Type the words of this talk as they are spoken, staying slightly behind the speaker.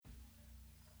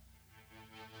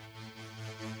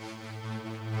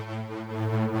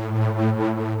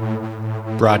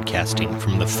Broadcasting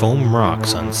from the foam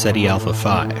rocks on SETI Alpha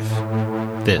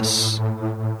 5, this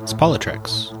is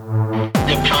PoliTreks.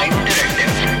 The Prime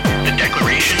Directive, the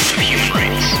Declaration of Human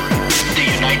Rights, the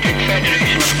United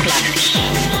Federation of Planets,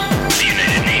 the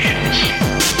United Nations,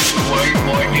 World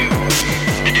War II,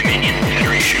 the Dominion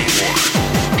Federation War,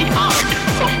 the Art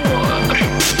of War,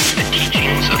 the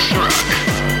Teachings of Sirach,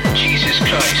 Jesus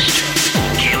Christ,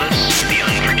 Kalis the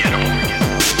Unforgettable.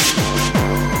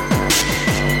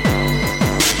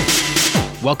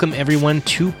 Welcome everyone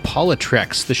to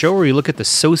PoliTreks, the show where we look at the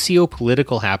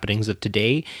socio-political happenings of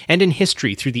today and in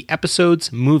history through the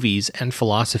episodes, movies, and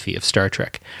philosophy of Star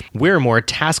Trek. We're more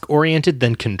task-oriented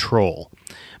than control.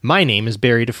 My name is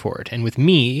Barry DeFord, and with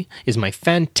me is my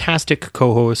fantastic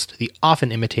co-host, the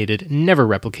often imitated, never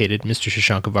replicated Mr.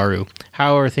 Shashank and Barry.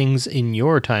 How are things in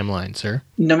your timeline, sir?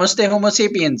 Namaste Homo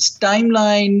sapiens.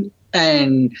 Timeline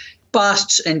and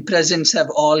pasts and presents have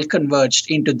all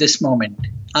converged into this moment.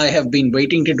 I have been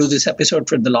waiting to do this episode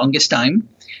for the longest time,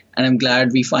 and I'm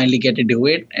glad we finally get to do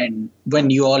it. And when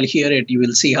you all hear it, you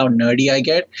will see how nerdy I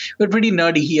get. We're pretty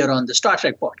nerdy here on the Star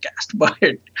Trek podcast, but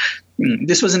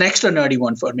this was an extra nerdy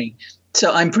one for me.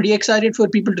 So I'm pretty excited for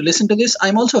people to listen to this.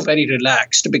 I'm also very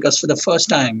relaxed because for the first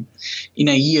time in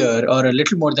a year or a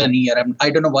little more than a year, I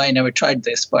don't know why I never tried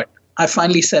this, but I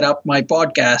finally set up my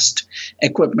podcast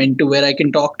equipment to where I can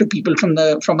talk to people from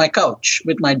my couch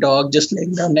with my dog just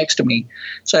laying down next to me.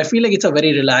 So I feel like it's a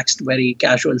very relaxed, very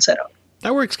casual setup.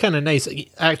 That works kind of nice.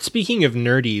 Speaking of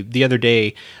nerdy, the other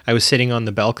day I was sitting on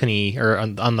the balcony or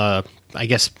on the,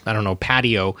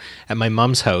 patio at my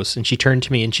mom's house, and she turned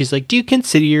to me and she's like, "Do you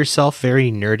consider yourself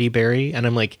very nerdy, Barry?" And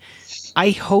I'm like,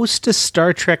 "I host a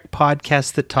Star Trek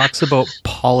podcast that talks about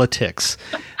politics."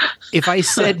 If I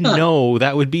said no,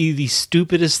 that would be the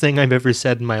stupidest thing I've ever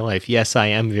said in my life. Yes, I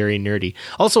am very nerdy.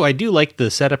 Also, I do like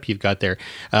the setup you've got there.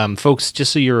 Folks,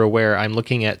 just so you're aware, I'm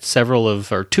looking at two of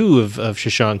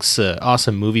Shashank's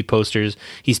awesome movie posters.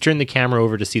 He's turned the camera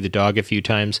over to see the dog a few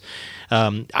times.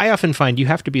 I often find you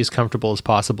have to be as comfortable as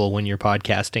possible when you're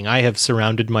podcasting. I have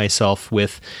surrounded myself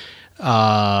with,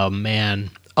 a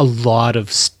lot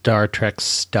of Star Trek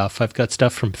stuff. I've got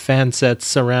stuff from fan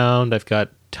sets around. I've got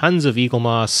tons of Eagle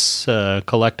Moss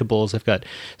collectibles. I've got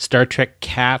Star Trek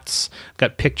cats. I've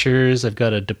got pictures. I've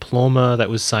got a diploma that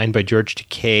was signed by George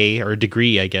Takei, or a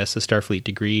degree, I guess, a Starfleet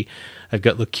degree. I've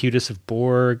got Locutus of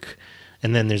Borg,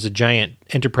 and then there's a giant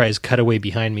Enterprise cutaway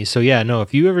behind me. So yeah, no,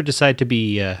 if you ever decide to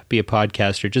be a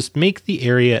podcaster, just make the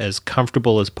area as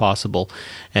comfortable as possible,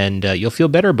 and you'll feel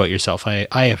better about yourself.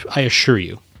 I assure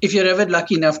you. If you're ever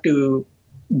lucky enough to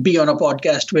be on a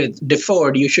podcast with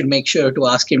DeFord, you should make sure to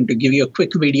ask him to give you a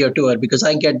quick video tour, because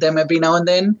I get them every now and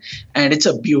then, and it's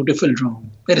a beautiful room.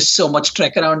 There is so much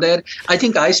Trek around there. I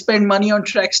think I spend money on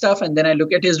Trek stuff, and then I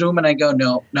look at his room and I go,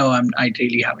 no, I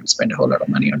really haven't spent a whole lot of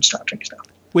money on Star Trek stuff.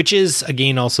 Which is,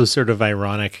 again, also sort of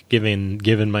ironic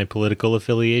given my political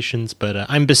affiliations, but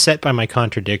I'm beset by my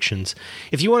contradictions.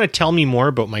 If you want to tell me more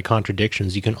about my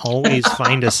contradictions, you can always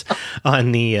find us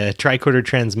on the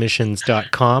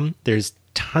tricordertransmissions.com. There's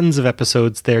tons of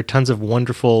episodes there, tons of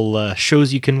wonderful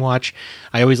shows you can watch.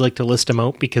 I always like to list them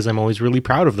out because I'm always really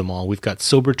proud of them all. We've got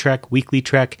Sober Trek, Weekly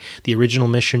Trek, The Original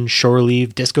Mission, Shore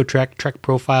Leave, Disco Trek, Trek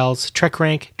Profiles, Trek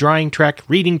Rank, Drawing Trek,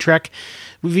 Reading Trek.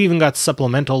 We've even got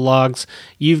supplemental logs.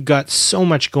 You've got so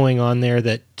much going on there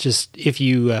that just, if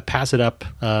you pass it up,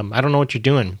 I don't know what you're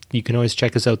doing. You can always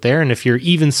check us out there. And if you're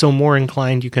even so more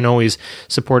inclined, you can always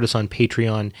support us on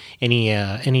Patreon.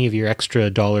 Any of your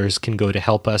extra dollars can go to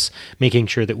help us making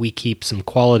sure that we keep some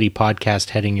quality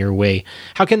podcast heading your way.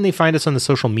 How can they find us on the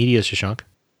social media, Shashank?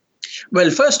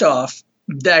 Well, first off,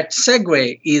 that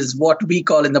segue is what we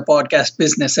call in the podcast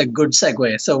business a good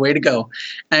segue. So way to go.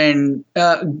 And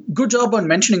good job on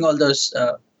mentioning all those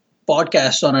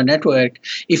podcasts on our network.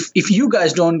 If you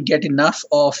guys don't get enough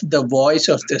of the voice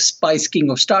of the Spice King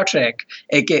of Star Trek,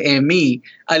 aka me,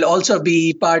 I'll also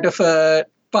be part of a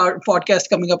podcast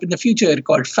coming up in the future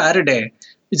called Faraday,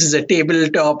 which is a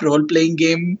tabletop role-playing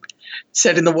game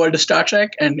set in the world of Star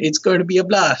Trek, and it's going to be a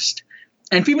blast.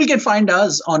 And people can find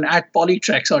us on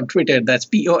 @PoliTreks on Twitter. That's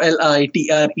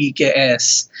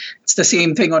PoliTreks. It's the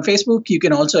same thing on Facebook. You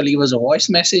can also leave us a voice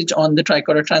message on the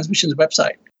Tricorder Transmissions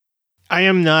website. I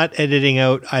am not editing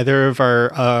out either of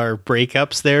our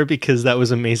breakups there, because that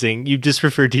was amazing. You just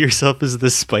referred to yourself as the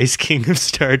Spice King of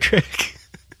Star Trek.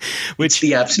 Which, it's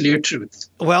the absolute truth.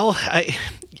 Well,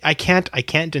 I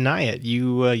can't deny it.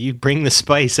 You bring the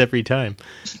spice every time.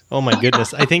 Oh my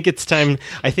goodness. I think it's time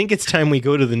we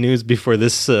go to the news before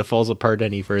this falls apart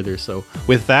any further. So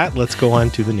with that, let's go on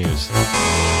to the news.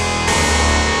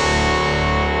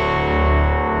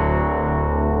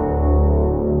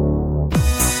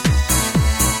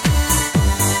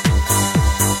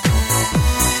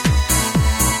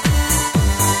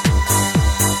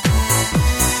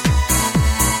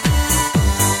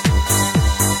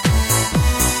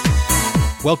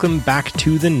 Welcome back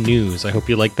to the news. I hope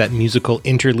you like that musical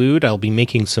interlude. I'll be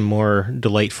making some more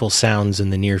delightful sounds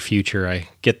in the near future. I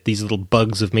get these little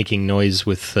bugs of making noise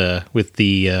with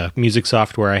the music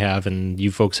software I have, and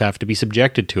you folks have to be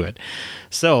subjected to it.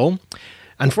 So,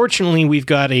 unfortunately, we've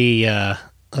got a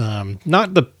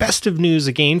not the best of news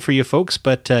again for you folks,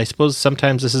 but I suppose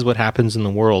sometimes this is what happens in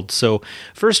the world. So,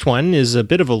 first one is a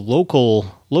bit of a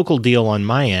local deal on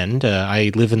my end. I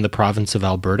live in the province of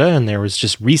Alberta, and there was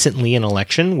just recently an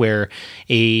election where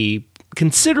a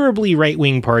considerably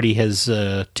right-wing party has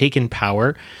taken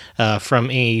power from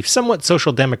a somewhat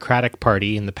social democratic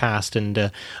party in the past.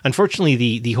 And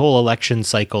unfortunately, the whole election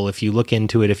cycle, if you look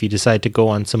into it, if you decide to go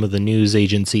on some of the news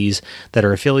agencies that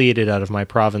are affiliated out of my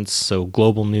province, so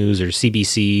Global News or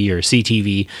CBC or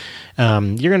CTV,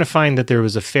 you're going to find that there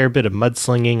was a fair bit of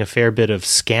mudslinging, a fair bit of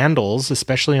scandals,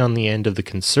 especially on the end of the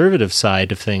conservative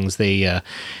side of things. They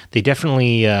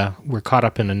definitely were caught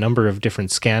up in a number of different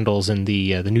scandals, and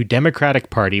the New Democratic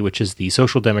Party, which is the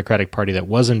social democratic party that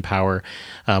was in power,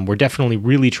 were definitely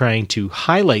really trying to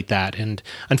highlight that. And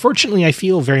unfortunately, I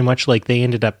feel very much like they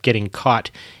ended up getting caught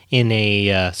in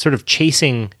a sort of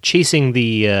chasing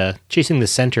the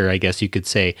center, I guess you could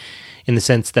say, in the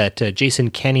sense that Jason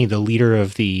Kenney, the leader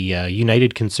of the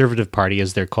United Conservative Party,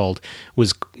 as they're called,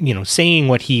 was saying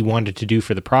what he wanted to do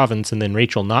for the province, and then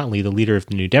Rachel Notley, the leader of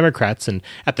the New Democrats, and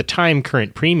at the time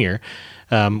current premier,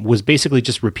 was basically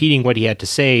just repeating what he had to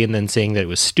say and then saying that it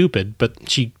was stupid, but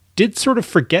she did sort of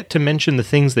forget to mention the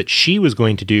things that she was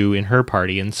going to do in her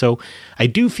party. And so I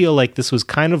do feel like this was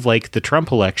kind of like the Trump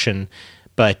election,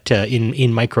 but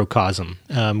in microcosm,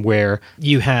 where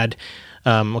you had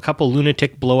a couple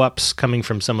lunatic blow-ups coming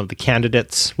from some of the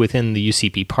candidates within the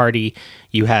UCP party.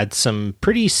 You had some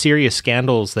pretty serious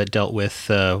scandals that dealt with,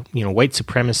 white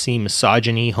supremacy,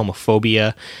 misogyny,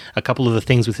 homophobia. A couple of the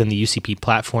things within the UCP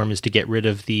platform is to get rid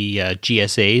of the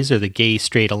GSAs, or the gay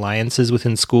straight alliances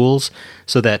within schools,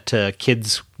 so that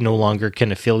kids no longer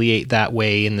can affiliate that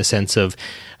way, in the sense of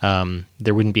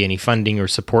there wouldn't be any funding or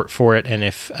support for it. And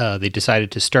if they decided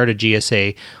to start a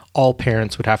GSA, all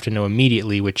parents would have to know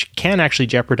immediately, which can actually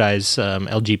jeopardize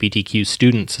LGBTQ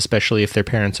students, especially if their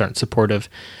parents aren't supportive.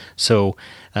 So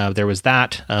there was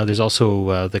that. There's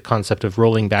also the concept of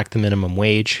rolling back the minimum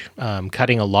wage,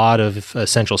 cutting a lot of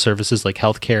essential services like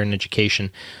healthcare and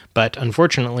education. But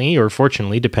unfortunately, or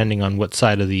fortunately, depending on what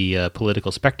side of the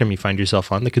political spectrum you find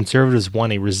yourself on, the Conservatives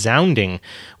won a resounding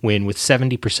win with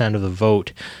 70% of the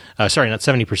vote. Sorry, not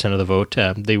 70% of the vote.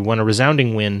 They won a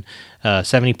resounding win.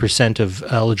 70% of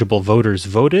eligible voters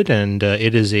voted, and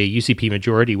it is a UCP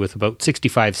majority with about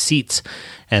 65 seats,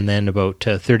 and then about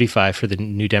 35 for the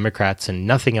New Democrats, and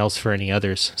nothing else for any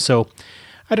others. So,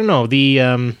 I don't know.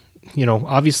 The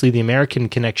obviously the American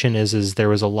connection is there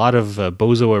was a lot of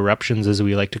bozo eruptions, as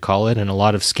we like to call it, and a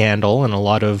lot of scandal, and a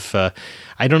lot of,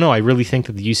 I don't know, I really think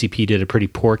that the UCP did a pretty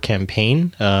poor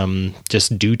campaign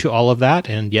just due to all of that,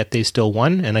 and yet they still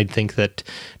won. And I think that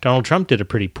Donald Trump did a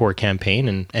pretty poor campaign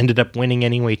and ended up winning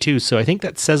anyway too. So I think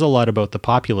that says a lot about the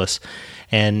populace,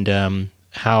 and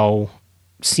how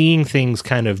seeing things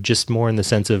kind of just more in the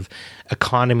sense of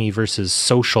economy versus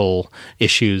social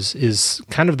issues is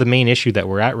kind of the main issue that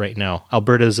we're at right now.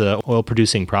 Alberta's an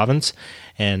oil-producing province,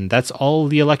 and that's all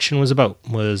the election was about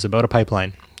a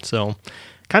pipeline. So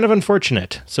kind of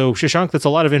unfortunate. So, Shashank, that's a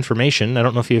lot of information. I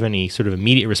don't know if you have any sort of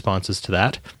immediate responses to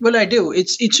that. Well, I do.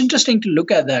 It's interesting to look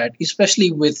at that,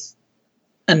 especially with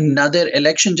another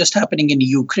election just happening in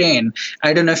Ukraine.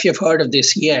 I don't know if you've heard of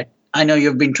this yet. I know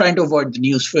you've been trying to avoid the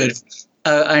news for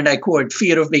and I quote,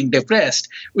 fear of being depressed,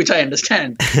 which I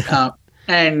understand.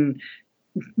 And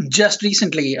just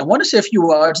recently, I want to say a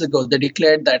few hours ago, they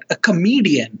declared that a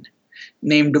comedian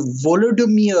named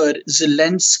Volodymyr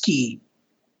Zelensky,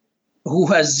 who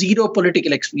has zero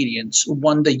political experience,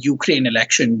 won the Ukraine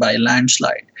election by a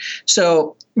landslide.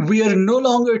 So we are no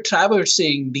longer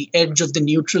traversing the edge of the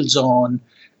neutral zone,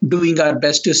 doing our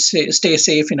best to stay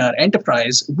safe in our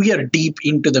enterprise. We are deep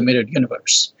into the mirrored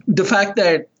universe. The fact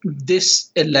that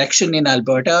this election in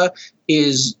Alberta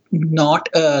is not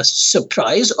a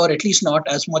surprise, or at least not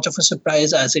as much of a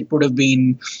surprise as it would have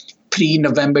been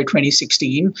pre-November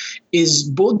 2016, is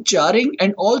both jarring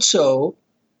and also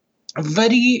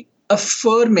very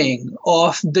affirming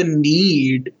of the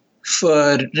need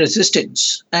for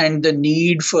resistance and the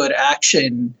need for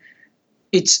action.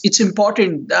 It's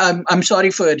important. I'm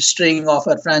sorry for straying off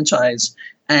our franchise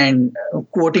and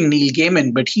quoting Neil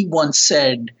Gaiman, but he once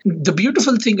said, the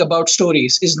beautiful thing about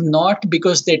stories is not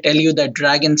because they tell you that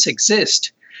dragons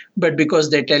exist, but because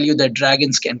they tell you that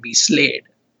dragons can be slayed.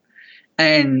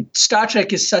 And Star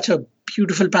Trek is such a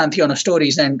beautiful pantheon of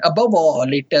stories. And above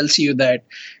all, it tells you that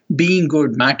being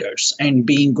good matters, and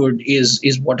being good is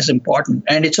what is important.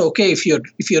 And it's okay if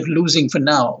you're losing for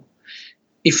now.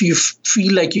 If you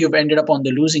feel like you've ended up on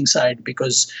the losing side,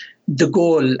 because the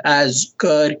goal, as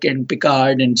Kirk and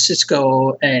Picard and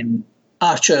Sisko and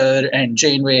Archer and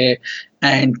Janeway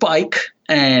and Pike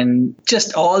and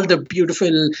just all the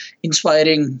beautiful,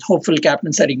 inspiring, hopeful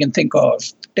captains that you can think of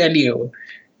tell you,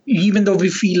 even though we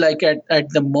feel like at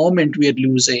the moment we're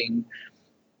losing,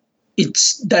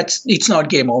 it's not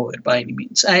game over by any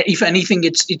means. If anything,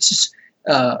 it's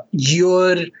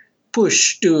your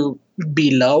push to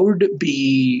be loud,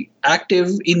 be active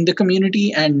in the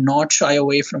community, and not shy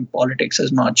away from politics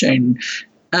as much. And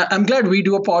I'm glad we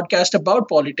do a podcast about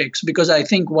politics, because I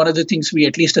think one of the things we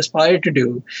at least aspire to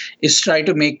do is try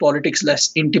to make politics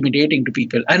less intimidating to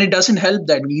people. And it doesn't help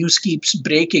that news keeps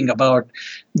breaking about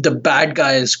the bad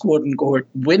guys, quote unquote,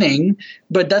 winning,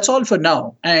 but that's all for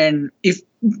now. And if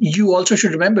you also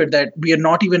should remember that we are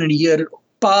not even a year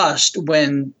past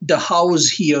when the House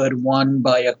here won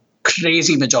by a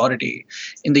crazy majority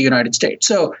in the United States.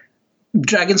 So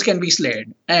dragons can be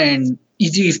slayed. And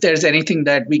if there's anything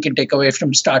that we can take away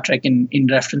from Star Trek in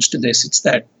reference to this, it's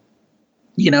that,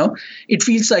 it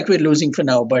feels like we're losing for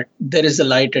now, but there is a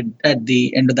light at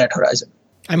the end of that horizon.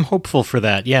 I'm hopeful for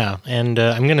that, yeah. And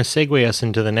I'm going to segue us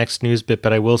into the next news bit,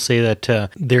 but I will say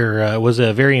that there was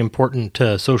a very important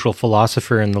social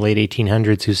philosopher in the late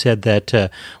 1800s who said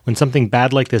that when something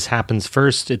bad like this happens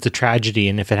first, it's a tragedy,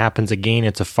 and if it happens again,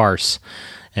 it's a farce.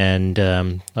 And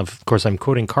of course, I'm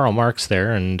quoting Karl Marx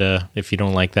there, and if you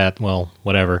don't like that, well,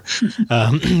 whatever.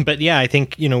 But yeah, I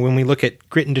think, when we look at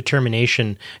grit and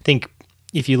determination, I think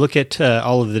if you look at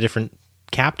all of the different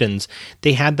captains,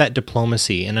 they had that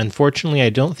diplomacy. And unfortunately, I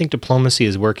don't think diplomacy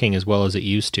is working as well as it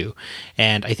used to.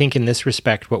 And I think in this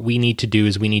respect, what we need to do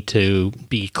is we need to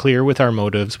be clear with our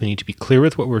motives. We need to be clear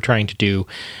with what we're trying to do.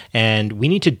 And we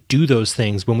need to do those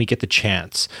things when we get the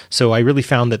chance. So I really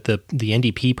found that the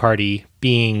NDP party,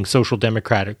 being social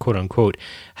democratic, quote unquote,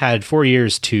 had 4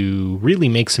 years to really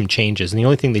make some changes. And the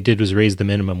only thing they did was raise the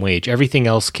minimum wage. Everything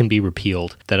else can be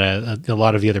repealed. That a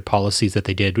lot of the other policies that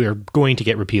they did are going to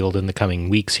get repealed in the coming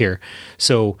weeks here.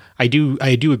 So I do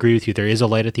agree with you. There is a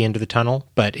light at the end of the tunnel,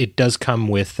 but it does come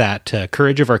with that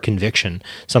courage of our conviction,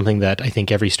 something that I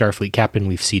think every Starfleet captain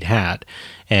we've seen had.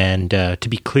 And to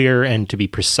be clear and to be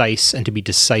precise and to be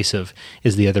decisive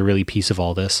is the other really piece of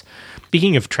all this.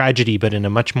 Speaking of tragedy, but in a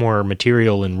much more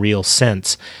material and real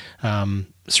sense,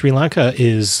 Sri Lanka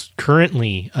is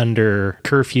currently under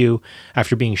curfew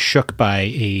after being shook by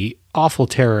a awful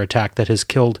terror attack that has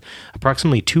killed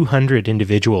approximately 200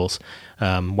 individuals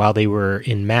while they were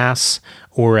in mass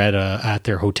or at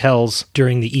their hotels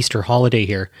during the Easter holiday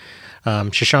here.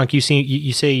 Shashank, you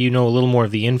say you know a little more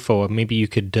of the info. Maybe you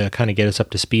could kind of get us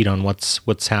up to speed on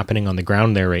what's happening on the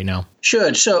ground there right now.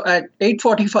 Sure. So at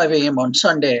 8:45 a.m. on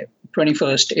Sunday,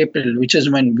 21st April, which is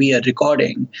when we are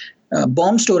recording,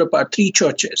 bombs tore apart 3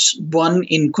 churches, one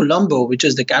in Colombo, which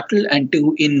is the capital, and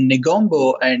 2 in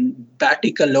Negombo and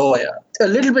Batticaloa. A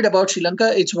little bit about Sri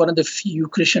Lanka. It's one of the few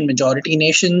Christian majority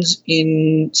nations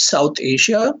in South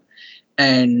Asia.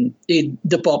 And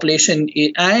the population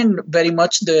and very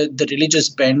much the religious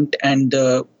bent and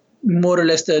the more or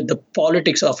less the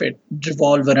politics of it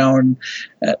revolve around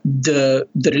the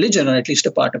religion, or at least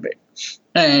a part of it.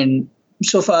 And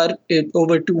so far,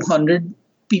 over 200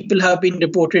 people have been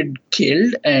reported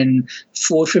killed and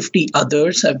 450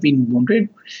 others have been wounded.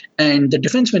 And the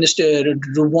defense minister,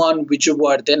 Ruwan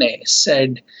Wijewardene,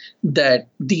 said that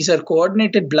these are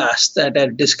coordinated blasts that are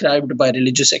described by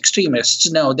religious extremists.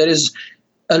 Now, there is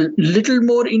a little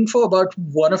more info about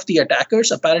one of the attackers.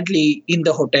 Apparently, in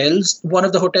the hotels, one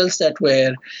of the hotels that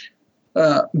were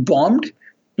bombed,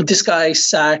 this guy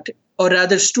sat, or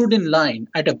rather stood in line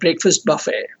at a breakfast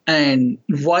buffet. And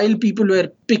while people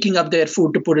were picking up their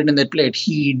food to put it in their plate,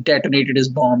 he detonated his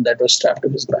bomb that was strapped to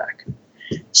his back.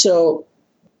 So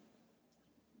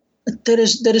there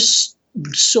is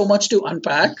so much to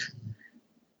unpack.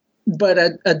 But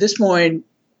at this point,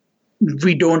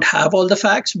 we don't have all the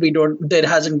facts. There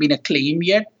hasn't been a claim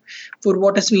yet for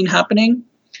what has been happening.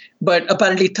 But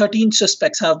apparently 13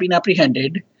 suspects have been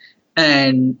apprehended,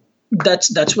 and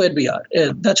that's where we are.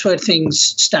 That's where things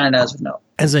stand as of now.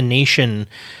 As a nation,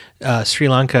 Sri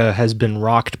Lanka has been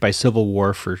rocked by civil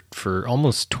war for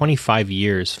almost 25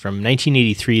 years. From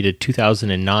 1983 to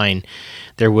 2009,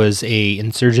 there was a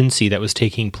insurgency that was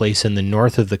taking place in the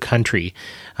north of the country.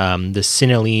 The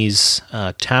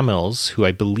Sinhalese Tamils, who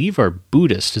I believe are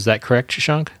Buddhist. Is that correct,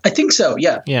 Shashank? I think so,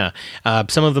 yeah. Yeah.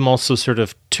 Some of them also sort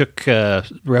of took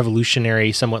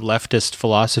revolutionary, somewhat leftist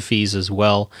philosophies as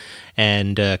well,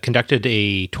 and conducted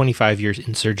a 25-year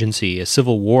insurgency. A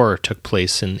civil war took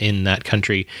place in that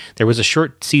country. There was a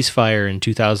short ceasefire in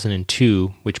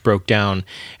 2002, which broke down,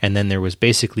 and then there was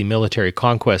basically military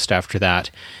conquest after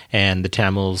that, and the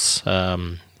Tamils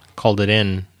called it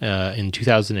in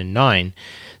 2009.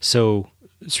 So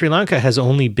Sri Lanka has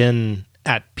only been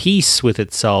at peace with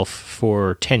itself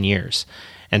for 10 years.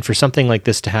 And for something like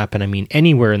this to happen, I mean,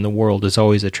 anywhere in the world is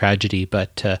always a tragedy,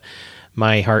 but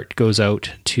my heart goes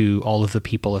out to all of the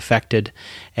people affected.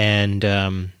 And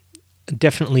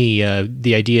definitely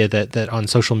the idea that on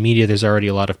social media there's already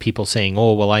a lot of people saying,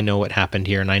 oh, well, I know what happened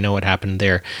here and I know what happened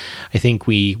there. I think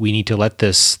we need to let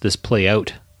this play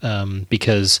out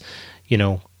because, you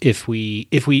know, if we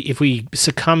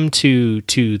succumb to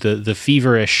the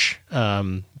feverish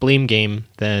blame game,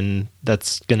 then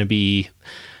that's going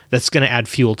to add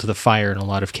fuel to the fire in a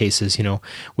lot of cases. You know,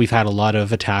 we've had a lot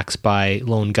of attacks by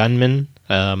lone gunmen,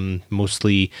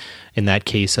 mostly in that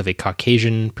case of a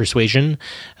Caucasian persuasion.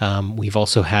 We've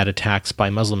also had attacks by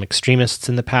Muslim extremists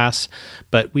in the past,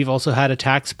 but we've also had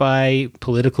attacks by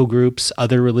political groups,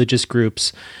 other religious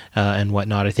groups, and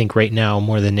whatnot. I think right now,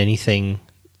 more than anything,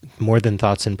 more than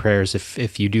thoughts and prayers,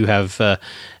 if you do have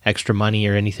extra money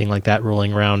or anything like that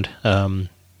rolling around,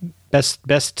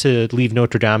 best to leave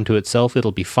Notre Dame to itself.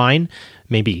 It'll be fine.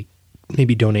 Maybe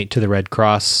donate to the Red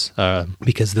Cross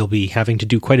because they'll be having to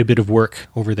do quite a bit of work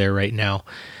over there right now.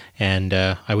 And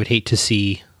I would hate to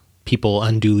see people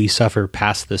unduly suffer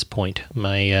past this point.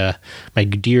 My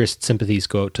dearest sympathies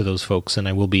go out to those folks, and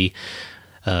I will be.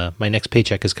 My next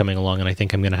paycheck is coming along, and I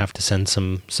think I'm going to have to send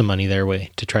some money their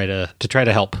way to try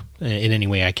to help in any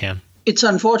way I can. It's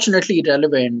unfortunately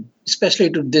relevant, especially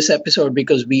to this episode,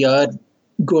 because we are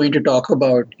going to talk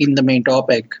about, in the main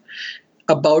topic,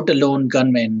 about a lone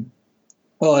gunman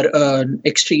or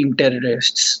extreme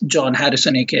terrorists, John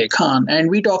Harrison, aka Khan.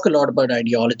 And we talk a lot about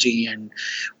ideology and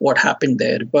what happened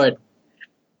there. But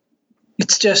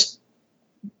it's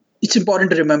important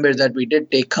to remember that we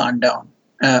did take Khan down.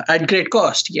 At great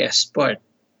cost, yes, but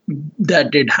that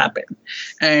did happen.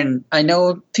 And I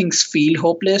know things feel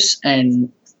hopeless,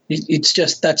 and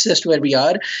that's just where we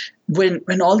are.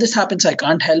 When all this happens, I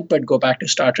can't help but go back to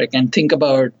Star Trek and think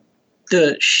about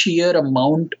the sheer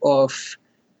amount of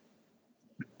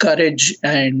courage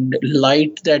and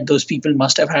light that those people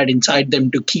must have had inside them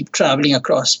to keep traveling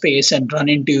across space and run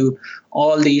into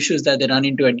all the issues that they run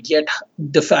into. And yet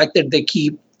the fact that they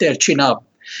keep their chin up.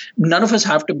 None of us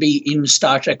have to be in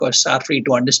Star Trek or Starfleet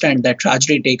to understand that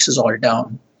tragedy takes us all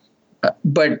down.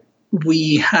 But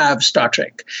we have Star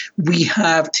Trek. We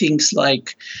have things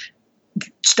like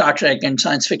Star Trek and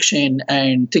science fiction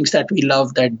and things that we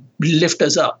love that lift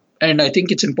us up. And I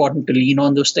think it's important to lean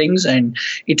on those things. And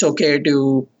it's okay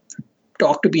to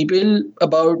talk to people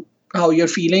about how you're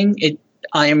feeling.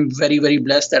 I am very, very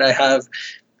blessed that I have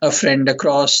a friend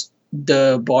across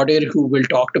the border who will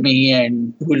talk to me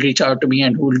and who will reach out to me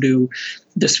and who will do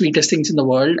the sweetest things in the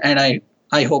world. And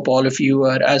I hope all of you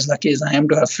are as lucky as I am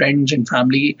to have friends and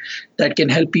family that can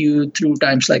help you through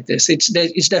times like this. It's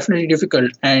definitely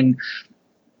difficult. And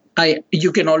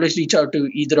you can always reach out to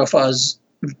either of us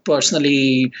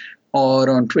personally or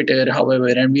on Twitter, however,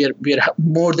 and we are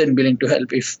more than willing to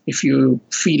help if you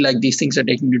feel like these things are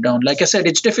taking you down. Like I said,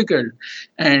 it's difficult,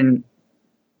 and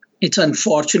it's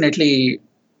unfortunately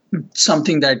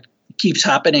something that keeps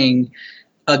happening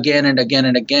again and again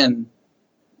and again,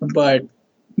 but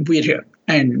we're here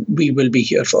and we will be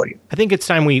here for you. I think it's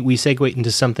time we segue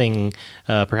into something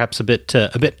perhaps a bit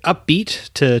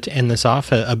upbeat to end this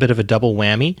off, a bit of a double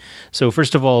whammy. So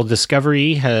first of all,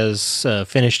 Discovery has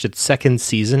finished its second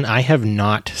season. I have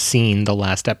not seen the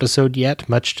last episode yet,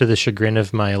 much to the chagrin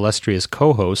of my illustrious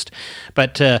co-host.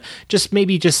 But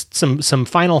just some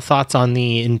final thoughts on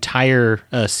the entire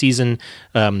season,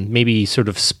 maybe sort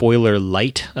of spoiler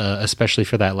light, especially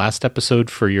for that last episode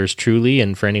for yours truly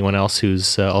and for anyone else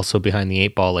who's also behind the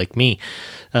 8 ball like me.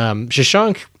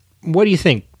 Shashank, what do you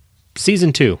think?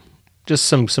 Season 2, just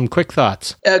some quick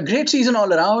thoughts. A great season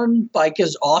all around. Pike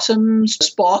is awesome.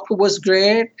 Spock was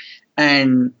great.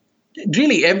 And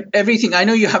really everything. I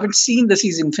know you haven't seen the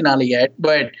season finale yet,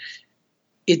 but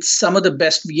it's some of the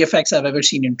best VFX I've ever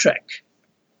seen in Trek.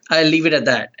 I'll leave it at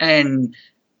that. And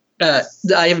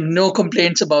I have no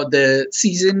complaints about the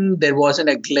season. There wasn't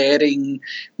a glaring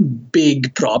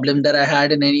big problem that I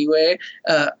had in any way.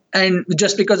 And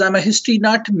just because I'm a history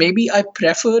nut, maybe I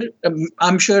prefer,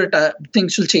 I'm sure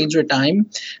things will change with time.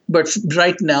 But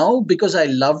right now, because I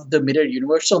love the mirror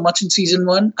universe so much in season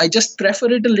 1, I just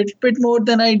prefer it a little bit more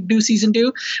than I do season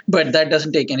 2. But that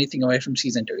doesn't take anything away from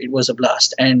season 2. It was a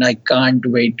blast. And I can't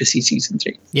wait to see season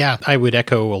 3. Yeah, I would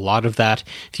echo a lot of that.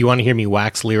 If you want to hear me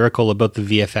wax lyrical about the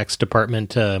VFX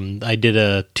department, I did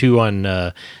a 2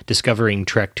 on Discovering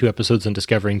Trek, 2 episodes on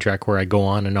Discovering Trek, where I go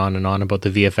on and on and on about the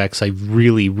VFX. I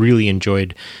really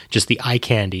enjoyed just the eye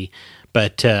candy.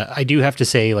 But I do have to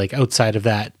say, like, outside of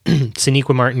that,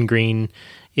 Sonequa Martin Green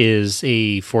is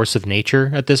a force of nature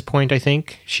at this point, I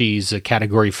think. She's a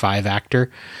Category 5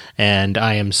 actor, and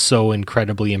I am so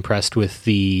incredibly impressed with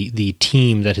the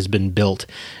team that has been built.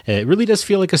 It really does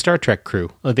feel like a Star Trek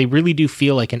crew. They really do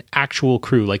feel like an actual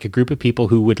crew, like a group of people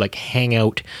who would like hang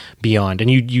out beyond.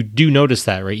 And you do notice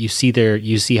that, right? You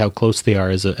see how close they are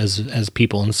as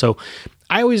people. And so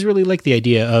I always really like the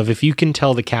idea of, if you can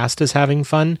tell the cast is having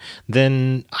fun,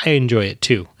 then I enjoy it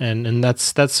too. And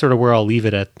that's sort of where I'll leave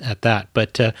it at that.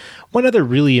 But one other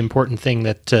really important thing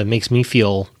that makes me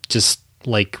feel just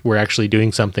like we're actually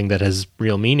doing something that has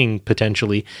real meaning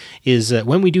potentially is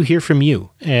when we do hear from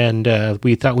you. And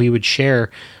we thought we would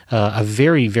share a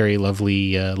very, very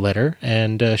lovely letter.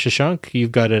 And Shashank,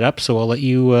 you've got it up, so I'll let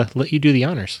you do the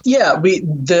honors. Yeah,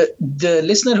 the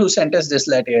listener who sent us this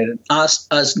letter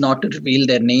asked us not to reveal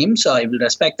their name, so I will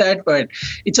respect that. But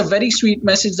it's a very sweet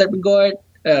message that we got.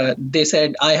 They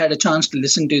said, I had a chance to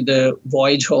listen to the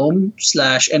Voyage Home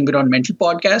 / Environmental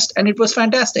podcast, and it was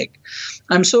fantastic.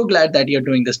 I'm so glad that you're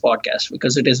doing this podcast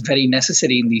because it is very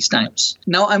necessary in these times.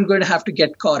 Now I'm going to have to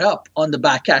get caught up on the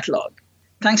back catalog.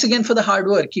 Thanks again for the hard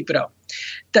work. Keep it up.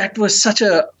 That was such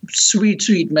a sweet,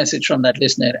 sweet message from that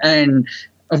listener. And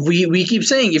we keep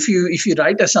saying, if you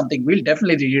write us something, we'll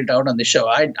definitely read it out on the show.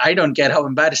 I don't care how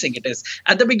embarrassing it is.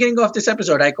 At the beginning of this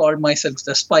episode, I called myself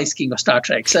the Spice King of Star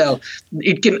Trek. So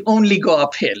it can only go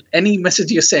uphill. Any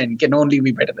message you send can only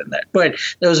be better than that. But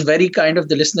that was very kind of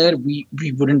the listener. We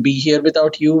wouldn't be here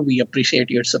without you. We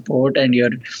appreciate your support and your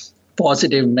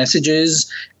positive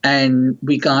messages, and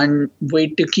we can't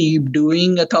wait to keep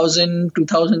doing 1,000,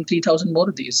 2,000, 3,000 more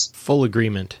of these. Full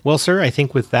agreement. Well, sir, I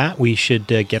think with that, we should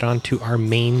get on to our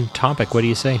main topic. What do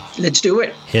you say? Let's do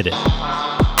it. Hit it.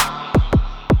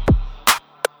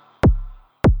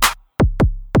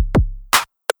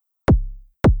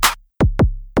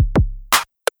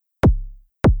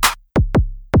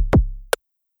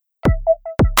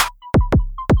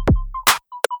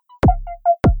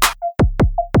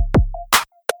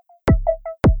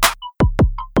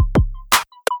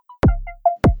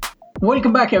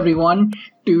 Welcome back, everyone,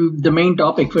 to the main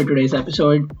topic for today's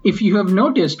episode. If you have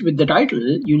noticed with the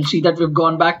title, you'll see that we've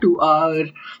gone back to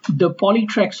the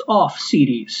PoliTreks Off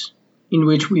series, in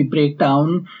which we break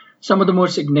down some of the more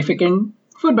significant,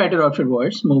 for better or for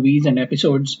worse, movies and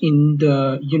episodes in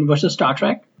the universe of Star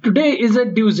Trek. Today is a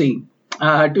doozy,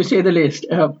 to say the least.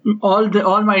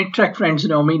 All my Trek friends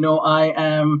know I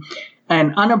am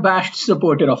an unabashed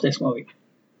supporter of this movie.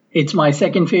 It's my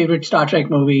second favorite Star Trek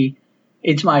movie.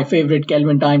 It's my favorite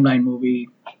Kelvin timeline movie.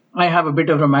 I have a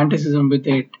bit of romanticism with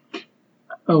it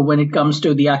when it comes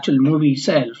to the actual movie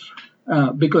itself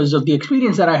because of the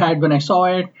experience that I had when I saw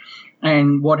it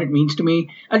and what it means to me.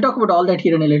 I'll talk about all that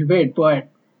here in a little bit, but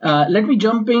let me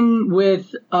jump in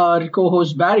with our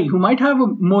co-host Barry, who might have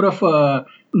more of a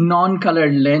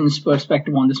non-colored lens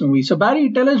perspective on this movie. So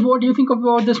Barry, tell us, what do you think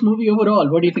about this movie overall?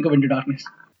 What do you think of Into Darkness?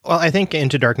 Well, I think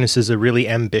Into Darkness is a really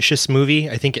ambitious movie.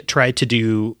 I think it tried to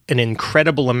do an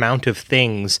incredible amount of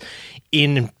things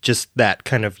in just that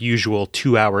kind of usual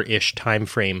 2-hour-ish time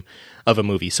frame of a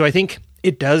movie. So I think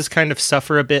it does kind of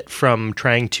suffer a bit from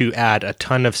trying to add a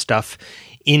ton of stuff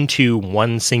into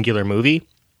one singular movie.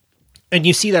 And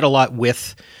you see that a lot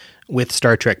with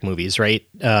Star Trek movies, right?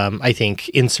 I think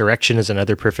Insurrection is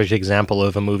another perfect example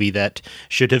of a movie that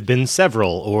should have been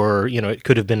several, or, it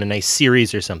could have been a nice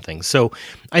series or something. So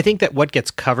I think that what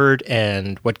gets covered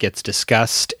and what gets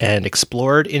discussed and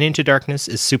explored in Into Darkness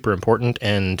is super important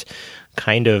and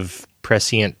kind of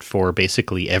prescient for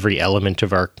basically every element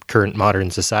of our current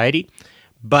modern society.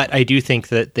 But I do think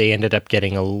that they ended up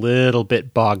getting a little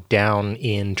bit bogged down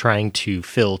in trying to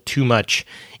fill too much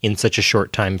in such a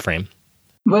short time frame.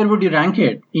 Where would you rank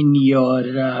it in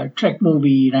your Trek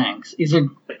movie ranks? Is it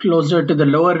closer to the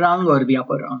lower rung or the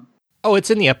upper rung? Oh, it's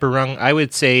in the upper rung. I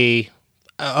would say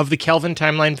of the Kelvin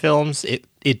timeline films,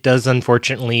 it does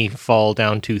unfortunately fall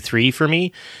down to 3 for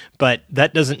me. But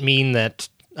that doesn't mean that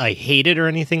I hate it or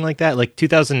anything like that. Like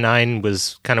 2009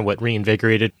 was kind of what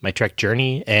reinvigorated my Trek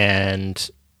journey. And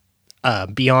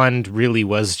Beyond really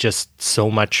was just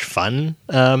so much fun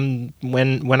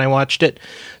when I watched it.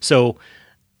 So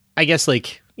I guess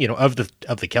like, you know, of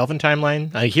the Kelvin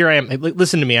timeline, here I am.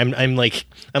 Listen to me. I'm like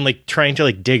trying to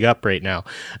like dig up right now.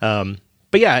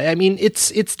 But yeah, I mean,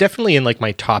 it's definitely in like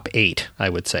my top 8, I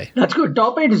would say. That's good.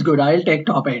 Top 8 is good. I'll take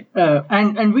top 8.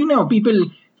 And we know people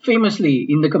famously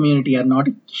in the community are not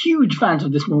huge fans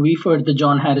of this movie for the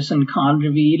John Harrison Khan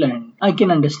reveal, and I can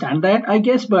understand that, I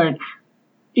guess. But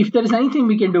if there is anything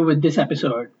we can do with this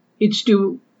episode, it's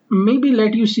to maybe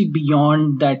let you see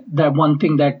beyond that one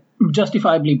thing that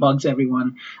justifiably bugs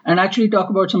everyone, and actually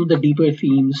talk about some of the deeper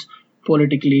themes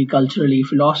politically, culturally,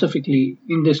 philosophically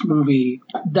in this movie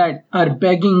that are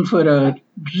begging for a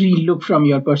relook from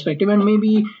your perspective. And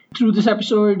maybe through this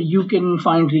episode, you can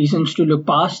find reasons to look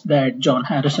past that John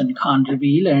Harrison Khan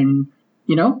reveal and,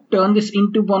 you know, turn this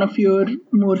into one of your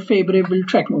more favorable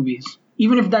Trek movies.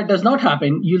 Even if that does not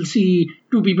happen, you'll see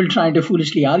two people trying to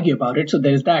foolishly argue about it. So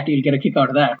there's that. You'll get a kick out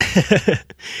of that.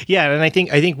 Yeah, and I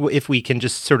think if we can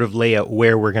just sort of lay out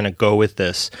where we're going to go with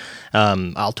this,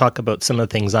 I'll talk about some of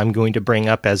the things I'm going to bring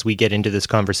up as we get into this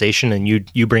conversation, and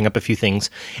you bring up a few things.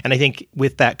 And I think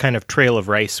with that kind of trail of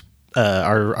rice,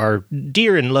 our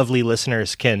dear and lovely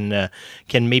listeners can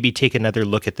maybe take another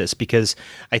look at this, because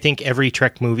I think every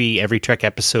Trek movie, every Trek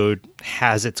episode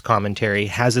has its commentary,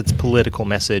 has its political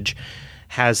message,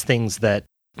 has things that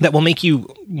will make you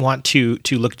want to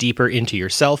look deeper into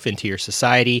yourself, into your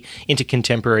society, into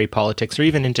contemporary politics, or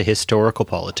even into historical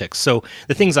politics. So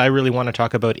the things I really want to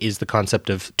talk about is the concept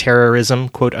of terrorism,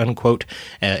 quote unquote,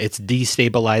 its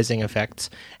destabilizing effects,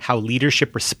 how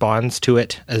leadership responds to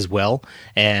it as well,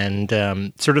 and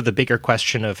sort of the bigger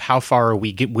question of how far are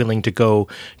we willing to go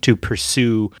to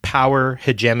pursue power,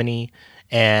 hegemony,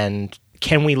 and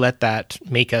can we let that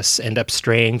make us end up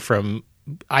straying from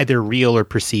either real or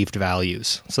perceived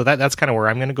values? So that's kind of where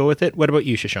I'm going to go with it. What about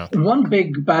you, Shashank? One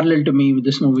big parallel to me with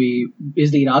this movie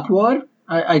is the Iraq War.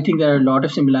 I think there are a lot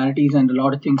of similarities and a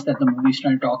lot of things that the movie is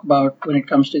trying to talk about when it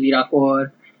comes to the Iraq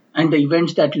War and the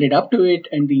events that led up to it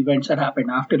and the events that happened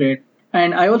after it.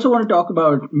 And I also want to talk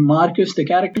about Marcus, the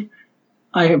character.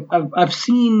 I've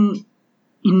seen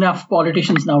enough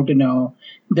politicians now to know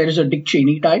there is a Dick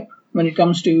Cheney type when it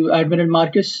comes to Admiral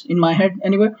Marcus, in my head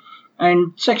anyway.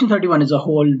 And Section 31 is a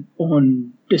whole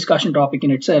own discussion topic in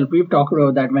itself. We've talked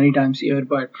about that many times here,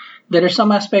 but there are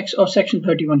some aspects of Section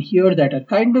 31 here that are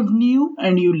kind of new,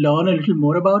 and you learn a little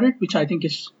more about it, which I think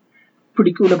is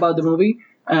pretty cool about the movie.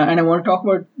 And I want to talk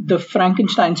about the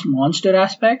Frankenstein's monster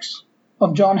aspects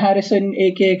of John Harrison,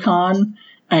 a.k.a. Khan,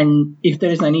 and if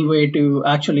there is any way to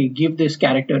actually give this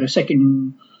character a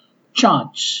second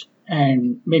chance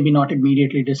and maybe not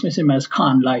immediately dismiss him as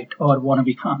Khan Light or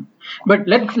wannabe Khan. But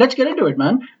let's get into it,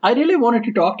 man. I really wanted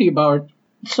to talk to you about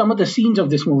some of the scenes of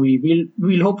this movie.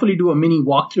 We'll hopefully do a mini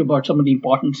walkthrough about some of the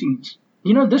important scenes.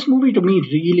 You know, this movie to me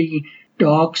really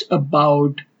talks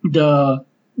about the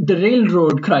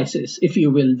railroad crisis, if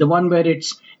you will. The one where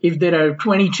it's if there are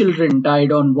 20 children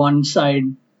died on one side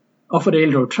of a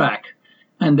railroad track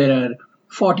and there are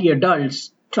 40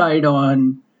 adults tried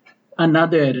on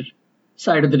another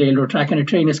side of the railroad track and a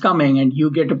train is coming and you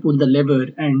get to pull the lever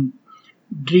and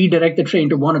redirect the train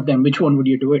to one of them, which one would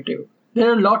you do it to?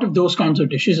 There are a lot of those kinds of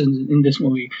decisions in this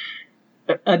movie.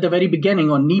 At the very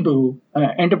beginning on Naboo,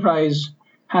 Enterprise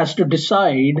has to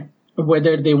decide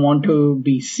whether they want to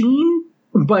be seen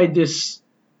by this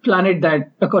planet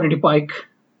that, according to Pike,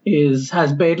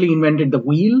 has barely invented the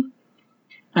wheel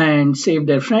and saved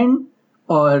their friend,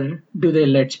 or do they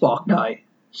let Spock die?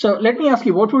 So let me ask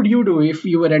you, what would you do if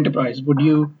you were Enterprise? Would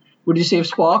you save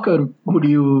Spock, or would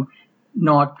you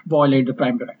not violate the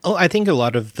Prime Directive? Oh, I think a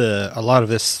lot of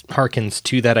this harkens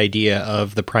to that idea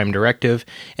of the Prime Directive,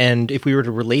 and if we were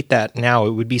to relate that now,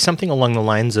 it would be something along the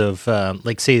lines of,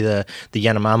 like, say, the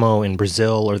Yanomamo in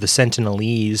Brazil or the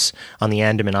Sentinelese on the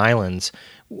Andaman Islands.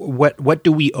 What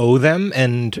do we owe them,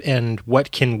 and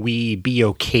what can we be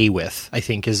okay with, I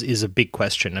think is a big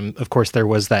question. And of course, there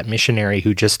was that missionary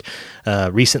who just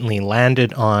recently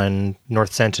landed on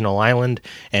North Sentinel Island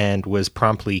and was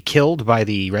promptly killed by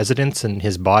the residents, and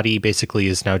his body basically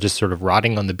is now just sort of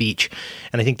rotting on the beach.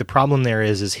 And I think the problem there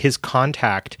is his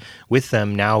contact with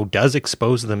them now does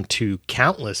expose them to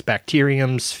countless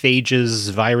bacteriums,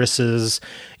 phages, viruses,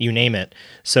 you name it.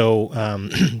 So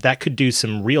that could do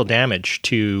some real damage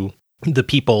to the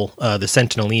people, the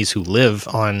Sentinelese who live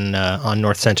on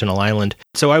North Sentinel Island.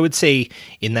 So I would say,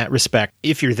 in that respect,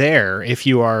 if you're there, if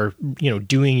you are,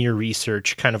 doing your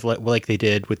research, kind of like they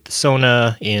did with the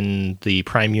Sona in the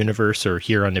Prime Universe or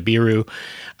here on Nibiru,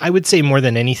 I would say more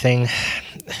than anything,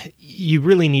 you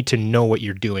really need to know what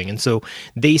you're doing. And so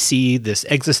they see this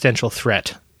existential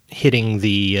threat hitting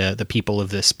the people of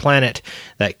this planet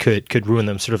that could ruin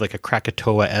them, sort of like a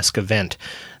Krakatoa-esque event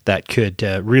that could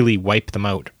really wipe them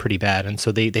out pretty bad. And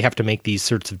so they have to make these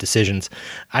sorts of decisions.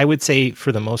 I would say,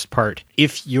 for the most part,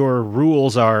 if your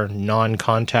rules are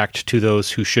non-contact to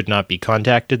those who should not be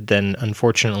contacted, then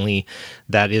unfortunately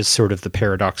that is sort of the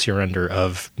paradox you're under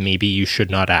of maybe you should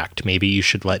not act. Maybe you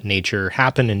should let nature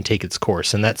happen and take its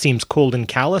course. And that seems cold and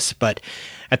callous, but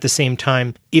at the same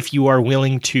time, if you are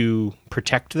willing to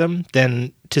protect them,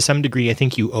 then to some degree, I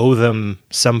think you owe them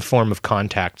some form of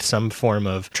contact, some form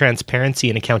of transparency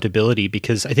and accountability,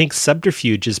 because I think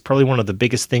subterfuge is probably one of the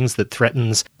biggest things that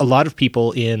threatens a lot of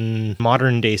people in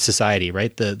modern day society,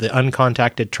 right? The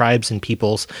uncontacted tribes and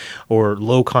peoples, or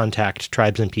low contact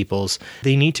tribes and peoples,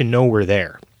 they need to know we're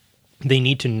there. They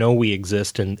need to know we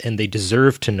exist, and they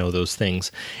deserve to know those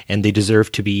things, and they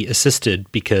deserve to be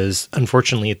assisted, because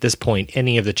unfortunately at this point,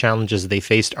 any of the challenges they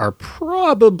faced are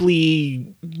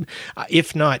probably,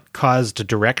 if not caused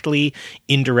directly,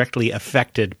 indirectly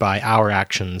affected by our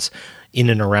actions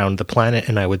in and around the planet,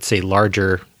 and I would say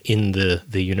larger in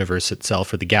the universe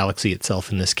itself, or the galaxy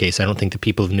itself in this case. I don't think the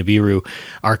people of Nibiru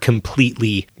are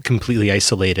completely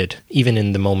isolated, even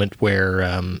in the moment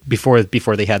where before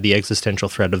they had the existential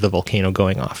threat of the volcano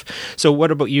going off. So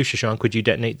what about you, Shashank? Would you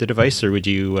detonate the device, or would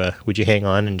you hang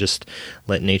on and just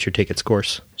let nature take its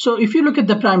course? So if you look at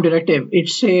the Prime Directive, it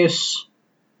says,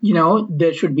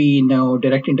 there should be no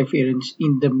direct interference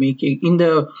in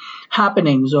the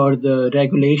happenings or the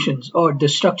regulations or the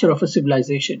structure of a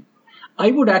civilization. I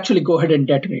would actually go ahead and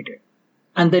detonate it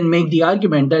and then make the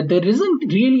argument that there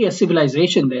isn't really a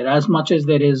civilization there as much as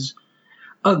there is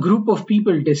a group of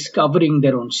people discovering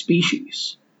their own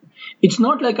species. It's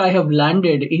not like I have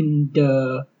landed in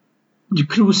the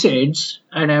Crusades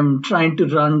and I'm trying to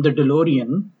run the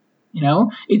DeLorean.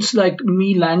 It's like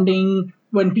me landing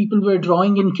when people were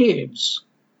drawing in caves,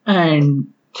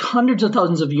 and hundreds of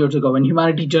thousands of years ago when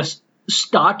humanity just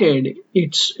started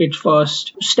its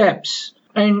first steps.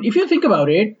 And if you think about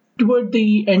it, toward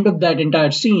the end of that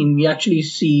entire scene, we actually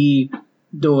see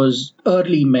those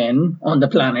early men on the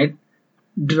planet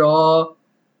draw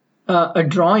a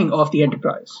drawing of the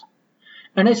Enterprise.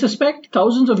 And I suspect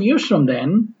thousands of years from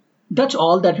then, that's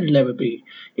all that it'll ever be.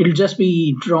 It'll just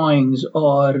be drawings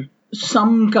or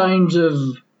some kinds of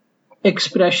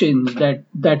expressions that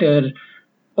are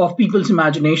of people's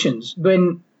imaginations,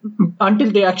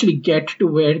 until they actually get to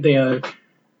where they are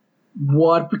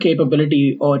warp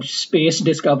capability or space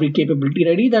discovery capability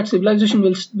ready, that civilization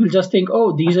will just think,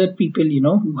 oh, these are people,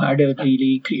 who had a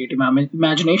really creative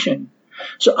imagination.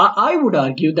 So I would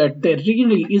argue that there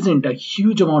really isn't a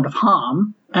huge amount of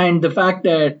harm, and the fact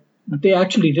that they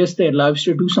actually risk their lives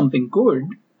to do something good,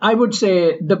 I would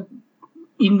say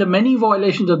in the many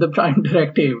violations of the Prime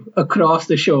Directive across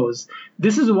the shows,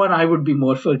 this is one I would be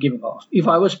more forgiving of. If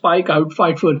I was Pike, I would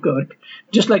fight for Kirk,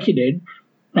 just like he did.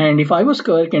 And if I was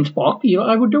Kirk and Spock,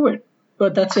 I would do it.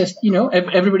 But that's just,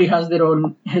 everybody has their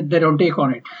own take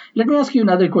on it. Let me ask you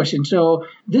another question. So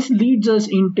this leads us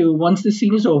into, once the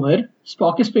scene is over,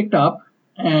 Spock is picked up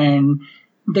and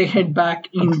they head back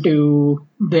into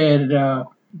their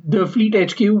the fleet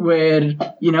HQ, where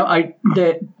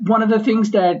one of the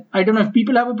things that I don't know if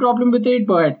people have a problem with it,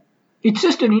 but it's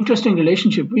just an interesting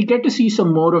relationship. We get to see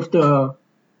some more of the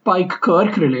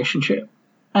Pike-Kirk relationship,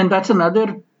 and that's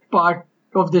another part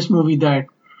of this movie that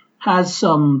has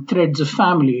some threads of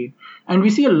family, and we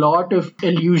see a lot of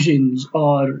allusions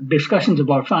or discussions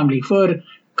about family. For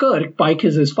Kirk, Pike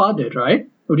is his father, right?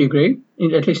 Would you agree?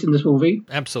 At least in this movie?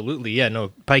 Absolutely, yeah.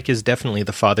 No, Pike is definitely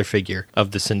the father figure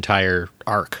of this entire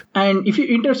arc. And if you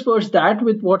intersperse that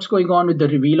with what's going on with the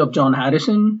reveal of John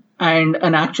Harrison and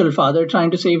an actual father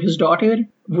trying to save his daughter,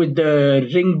 with the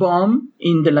ring bomb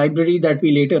in the library that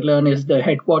we later learn is the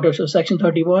headquarters of Section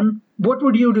 31, what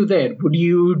would you do there? Would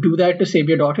you do that to save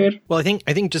your daughter? Well, I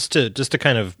think just to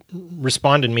kind of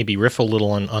respond and maybe riff a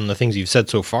little on the things you've said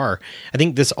so far, I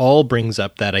think this all brings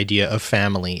up that idea of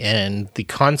family and the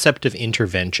concept of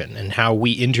intervention and how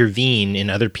we intervene in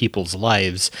other people's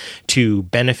lives to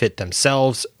benefit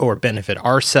themselves or benefit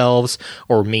ourselves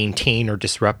or maintain or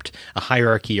disrupt a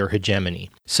hierarchy or hegemony.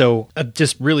 So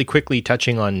just really quickly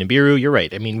touching on Nibiru, you're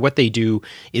right. I mean, what they do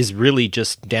is really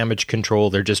just damage control.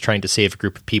 They're just trying to save a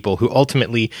group of people who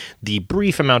ultimately the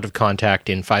brief amount of contact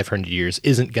in 500 years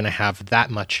isn't going to have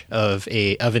that much of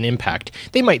an impact.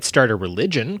 They might start a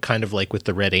religion, kind of like with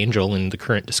the Red Angel in the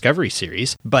current Discovery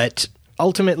series, but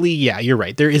ultimately, yeah, you're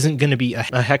right. There isn't going to be a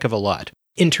heck of a lot.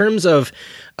 In terms of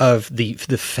the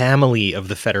family of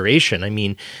the Federation, I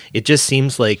mean, it just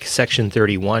seems like Section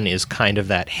 31 is kind of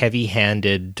that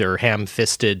heavy-handed or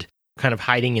ham-fisted kind of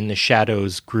hiding in the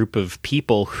shadows group of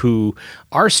people who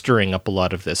are stirring up a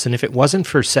lot of this. And if it wasn't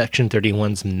for Section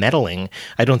 31's meddling,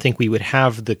 I don't think we would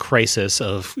have the crisis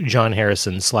of John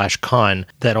Harrison / Khan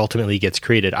that ultimately gets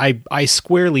created. I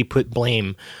squarely put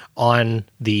blame on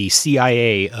the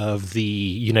CIA of the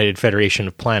United Federation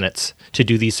of Planets to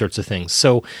do these sorts of things.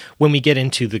 So when we get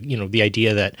into the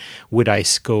idea that would I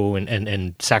go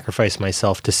and sacrifice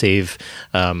myself to save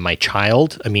my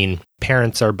child, I mean,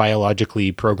 parents are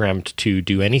biologically programmed to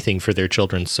do anything for their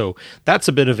children. So that's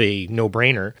a bit of a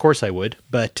no-brainer. Of course I would.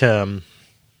 But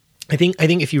I think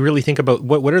if you really think about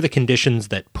what are the conditions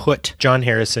that put John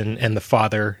Harrison and the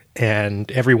father and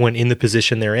everyone in the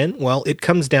position they're in, well, it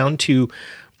comes down to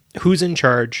who's in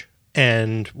charge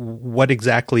and what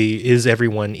exactly is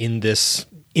everyone in this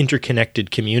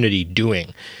interconnected community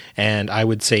doing. And I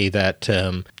would say that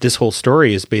this whole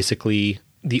story is basically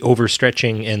the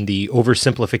overstretching and the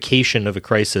oversimplification of a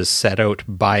crisis set out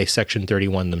by Section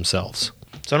 31 themselves.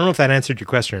 So I don't know if that answered your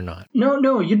question or not.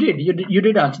 No, you did. You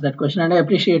did answer that question, and I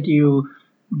appreciate you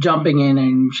jumping in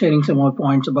and sharing some more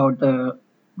points about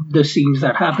the scenes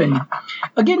that happen.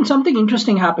 Again, something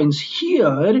interesting happens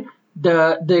here.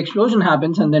 The explosion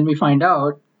happens, and then we find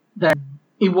out that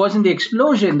it wasn't the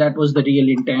explosion that was the real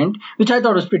intent, which I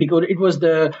thought was pretty good. It was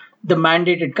the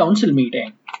mandated council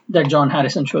meeting that John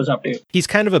Harrison shows up to. He's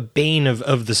kind of a bane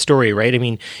of the story, right? I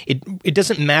mean, it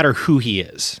doesn't matter who he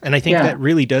is. And I think that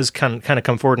really does kind of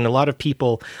come forward. And a lot of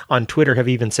people on Twitter have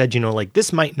even said, like,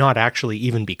 this might not actually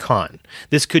even be Khan.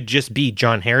 This could just be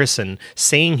John Harrison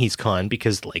saying he's Khan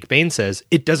because, like Bane says,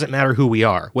 it doesn't matter who we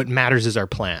are. What matters is our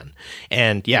plan.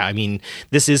 And yeah, I mean,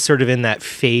 this is sort of in that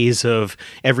phase of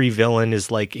every villain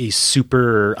is like a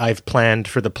super, I've planned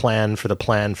for the plan, for the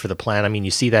plan, for the plan. I mean,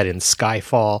 you see that in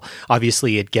Skyfall.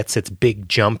 Obviously, it gets its big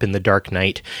jump in The Dark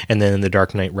Knight, and then in The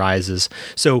Dark Knight Rises.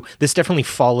 So this definitely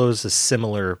follows a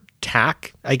similar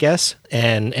tack, I guess.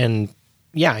 And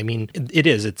yeah, I mean, it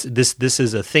is. This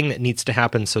is a thing that needs to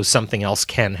happen so something else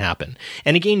can happen.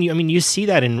 And again, you see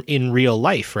that in real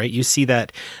life, right? You see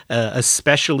that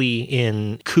especially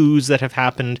in coups that have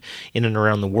happened in and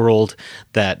around the world,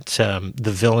 that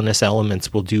the villainous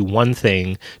elements will do one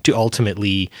thing to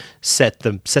ultimately set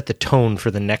the tone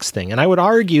for the next thing. And I would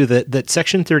argue that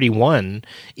Section 31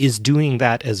 is doing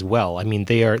that as well. I mean,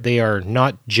 they are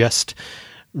not just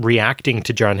reacting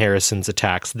to John Harrison's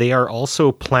attacks, they are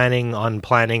also planning on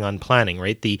planning,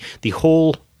 right? The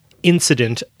whole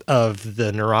incident of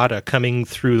the Narada coming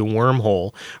through the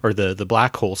wormhole, or the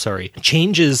black hole,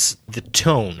 changes the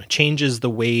tone, changes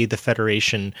the way the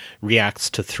Federation reacts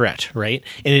to threat, right?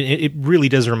 And it really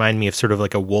does remind me of sort of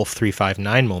like a Wolf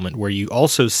 359 moment where you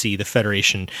also see the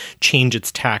Federation change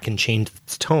its tack and change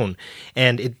its tone.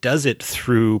 And it does it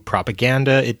through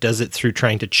propaganda. It does it through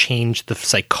trying to change the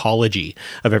psychology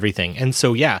of everything. And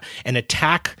so, yeah, an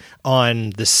attack on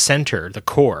the center, the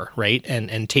core, right?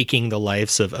 And taking the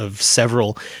lives of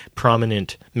several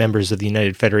prominent members of the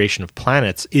United Federation of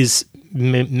Planets is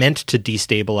meant to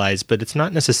destabilize, but it's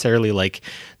not necessarily like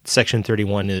Section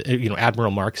 31,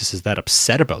 Admiral Marcus is that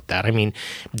upset about that. I mean,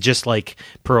 just like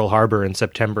Pearl Harbor and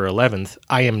September 11th,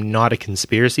 I am not a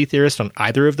conspiracy theorist on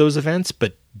either of those events,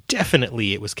 but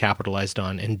definitely it was capitalized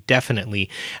on, and definitely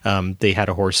they had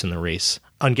a horse in the race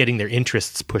on getting their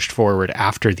interests pushed forward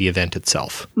after the event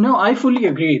itself. No, I fully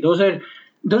agree. Those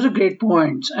are great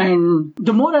points. And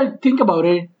the more I think about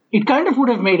it, it kind of would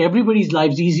have made everybody's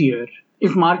lives easier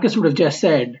if Marcus would have just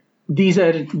said, this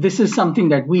is something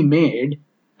that we made,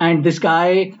 and this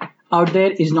guy out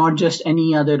there is not just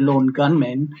any other lone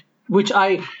gunman, which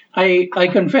I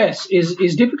confess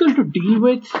is difficult to deal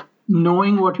with,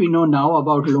 knowing what we know now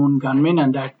about lone gunmen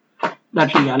and that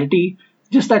reality.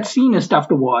 Just that scene is tough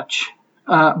to watch.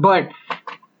 But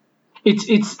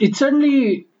it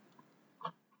certainly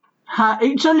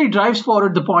drives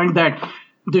forward the point that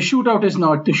the shootout is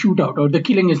not the shootout, or the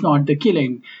killing is not the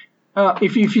killing.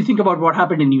 If you think about what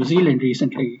happened in New Zealand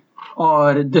recently,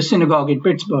 or the synagogue in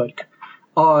Pittsburgh,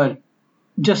 or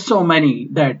just so many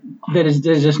that there's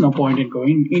just no point in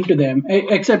going into them,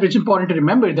 except it's important to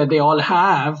remember that they all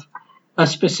have a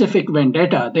specific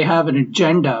vendetta. They have an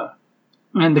agenda,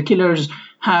 and the killers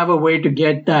have a way to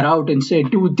get that out and say,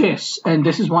 do this, and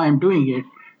this is why I'm doing it.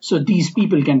 So these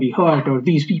people can be hurt, or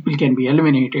these people can be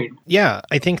eliminated. Yeah,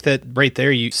 I think that right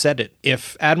there you said it.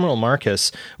 If Admiral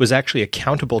Marcus was actually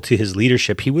accountable to his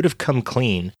leadership, he would have come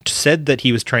clean, said that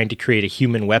he was trying to create a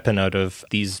human weapon out of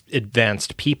these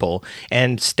advanced people,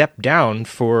 and stepped down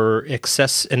for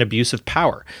excess and abuse of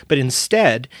power. But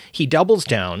instead, he doubles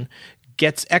down,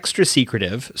 gets extra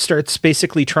secretive, starts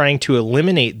basically trying to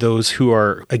eliminate those who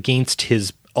are against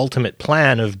his ultimate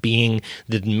plan of being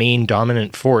the main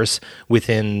dominant force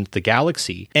within the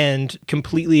galaxy, and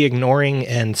completely ignoring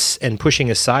and pushing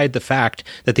aside the fact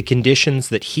that the conditions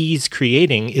that he's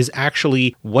creating is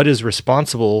actually what is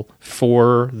responsible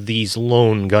for these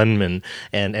lone gunmen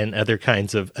and other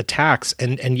kinds of attacks.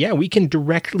 And yeah, we can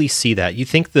directly see that. You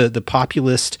think the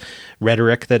populist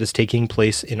rhetoric that is taking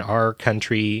place in our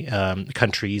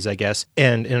countries, I guess,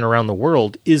 and around the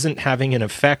world isn't having an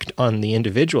effect on the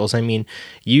individuals. I mean,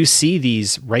 you see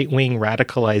these right-wing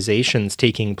radicalizations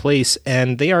taking place,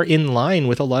 and they are in line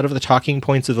with a lot of the talking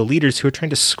points of the leaders who are trying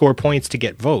to score points to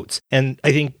get votes. And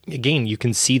I think, again, you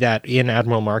can see that in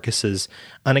Admiral Marcus's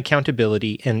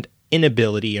unaccountability and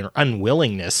inability or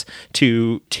unwillingness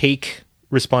to take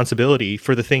responsibility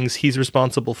for the things he's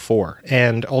responsible for.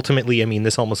 And ultimately, I mean,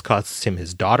 this almost costs him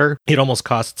his daughter. It almost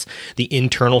costs the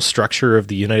internal structure of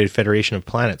the United Federation of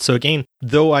Planets. So again,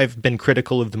 though I've been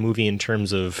critical of the movie in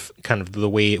terms of kind of the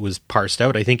way it was parsed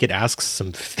out, I think it asks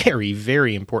some very,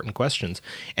 very important questions.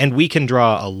 And we can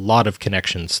draw a lot of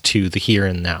connections to the here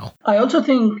and now. I also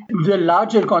think the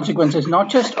larger consequences, not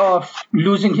just of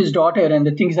losing his daughter and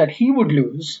the things that he would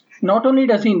lose, not only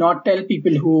does he not tell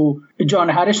people who John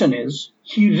Harrison is,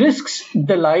 he risks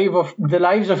the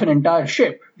lives of an entire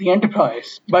ship, the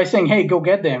Enterprise, by saying, hey, go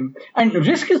get them. And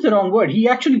risk is the wrong word. He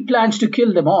actually plans to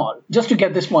kill them all just to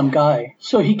get this one guy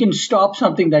so he can stop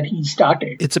something that he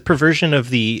started. It's a perversion of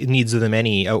the needs of the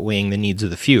many outweighing the needs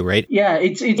of the few, right? Yeah,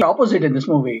 it's opposite in this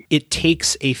movie. It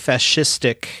takes a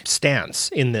fascistic stance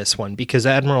in this one because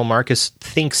Admiral Marcus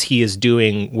thinks he is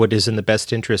doing what is in the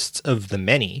best interests of the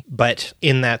many. But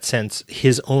in that sense,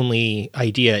 his only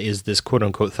idea is this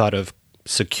quote-unquote thought of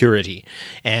security,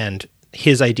 and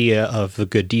his idea of the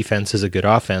good defense is a good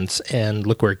offense, and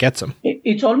look where it gets him.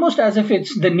 It's almost as if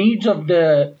it's the needs of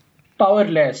the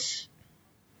powerless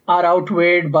are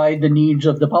outweighed by the needs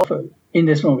of the powerful in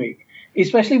this movie,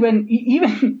 especially when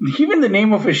even the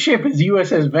name of a ship is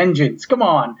USS Vengeance. Come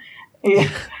on.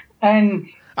 And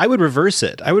I would reverse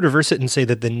it. And say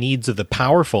that the needs of the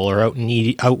powerful are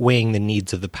outweighing the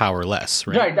needs of the powerless.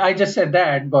 Right. I just said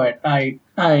that, but I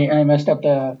messed up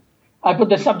I put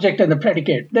the subject and the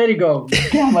predicate. There you go,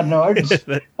 grammar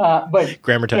nerds. But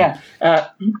grammar time. Yeah,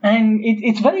 and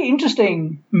it's very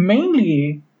interesting,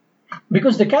 mainly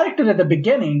because the character at the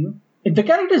beginning, the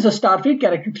character is a Starfleet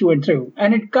character through and through,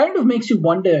 and it kind of makes you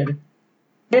wonder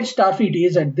where Starfleet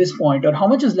is at this point, or how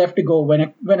much is left to go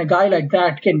when a guy like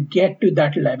that can get to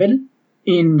that level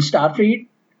in Starfleet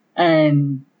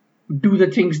and do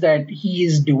the things that he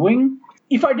is doing.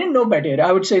 If I didn't know better,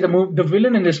 I would say the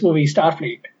villain in this movie is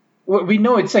Starfleet. We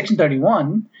know it's Section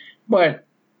 31, but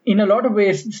in a lot of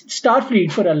ways,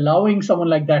 Starfleet, for allowing someone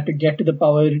like that to get to the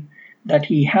power that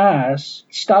he has,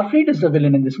 Starfleet is the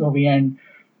villain in this movie. And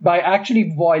by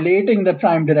actually violating the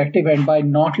Prime Directive and by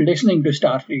not listening to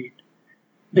Starfleet,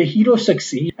 the hero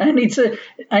succeeds.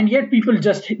 And yet people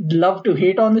just love to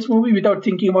hate on this movie without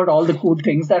thinking about all the cool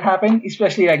things that happen,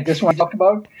 especially like this one I talked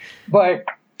about. But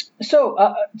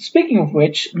so speaking of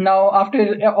which, now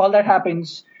after all that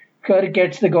happens, Kirk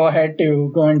gets the go-ahead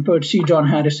to go and pursue John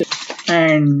Harrison,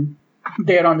 and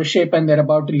they're on the ship and they're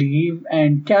about to leave,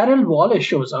 and Carol Wallace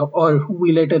shows up, or who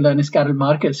we later learn is Carol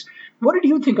Marcus. What did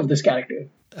you think of this character?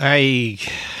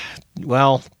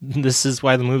 Well, this is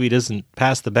why the movie doesn't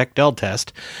pass the Bechdel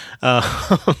test.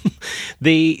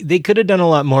 They could have done a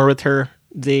lot more with her.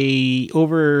 They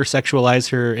over-sexualize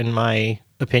her, in my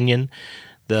opinion.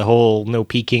 The whole no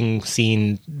peeking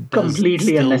scene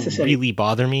completely unnecessary. Really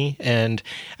bother me. And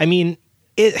I mean,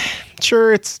 it's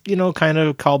kind of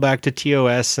a callback to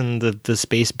TOS and the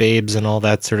space babes and all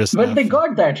that sort of stuff. But they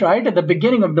got that right at the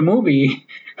beginning of the movie.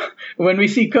 When we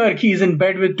see Kirk, he's in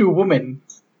bed with two women.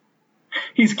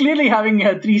 He's clearly having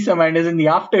a threesome and is in the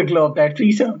afterglow of that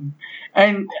threesome.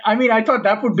 And I mean, I thought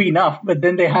that would be enough, but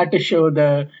then they had to show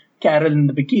the Carol in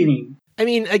the bikini. I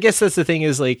mean, I guess that's the thing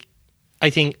is like, I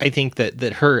think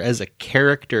that her as a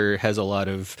character has a lot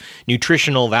of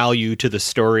nutritional value to the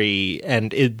story and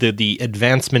the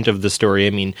advancement of the story. I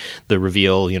mean, the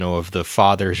reveal, of the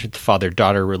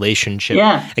father-daughter relationship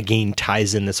again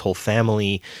ties in this whole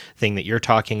family thing that you're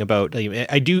talking about.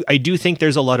 I do think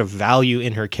there's a lot of value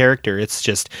in her character. It's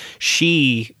just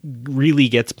she really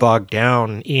gets bogged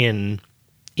down in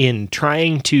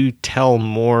trying to tell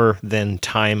more than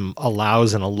time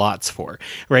allows and allots for,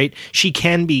 right? She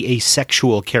can be a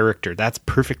sexual character. That's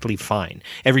perfectly fine.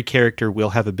 Every character will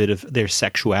have a bit of their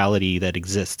sexuality that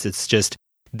exists. It's just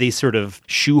they sort of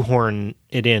shoehorn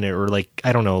it in, or like,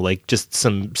 I don't know, like just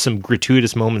some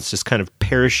gratuitous moments just kind of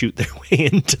parachute their way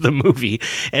into the movie.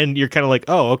 And you're kind of like,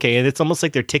 oh, okay. And it's almost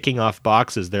like they're ticking off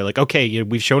boxes. They're like, okay,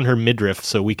 we've shown her midriff,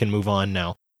 so we can move on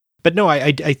now. But no, I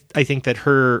think that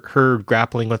her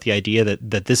grappling with the idea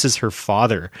that this is her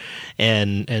father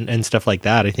and stuff like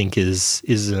that, I think is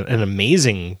an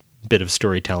amazing bit of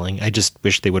storytelling. I just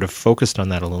wish they would have focused on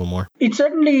that a little more. It's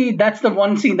certainly, that's the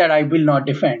one scene that I will not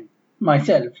defend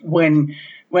myself when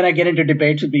I get into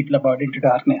debates with people about Into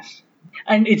Darkness.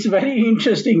 And it's very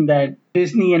interesting that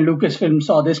Disney and Lucasfilm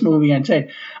saw this movie and said,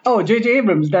 oh, J.J.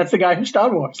 Abrams, that's the guy from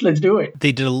Star Wars. Let's do it.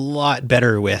 They did a lot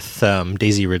better with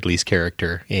Daisy Ridley's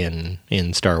character in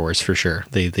Star Wars, for sure.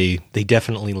 They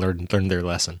definitely learned their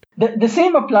lesson. The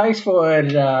same applies for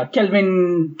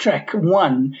Kelvin Trek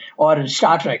 1, or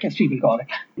Star Trek, as people call it.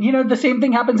 You know, the same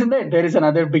thing happens in there. There is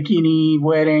another bikini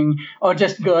wearing, or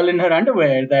just girl in her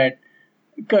underwear that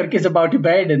Kirk is about to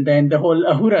bed, and then the whole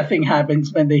Ahura thing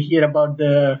happens when they hear about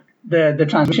the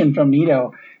transmission from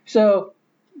Nero. So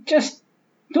just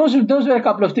those were a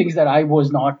couple of things that I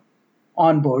was not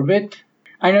on board with.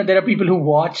 I know there are people who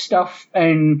watch stuff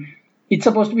and it's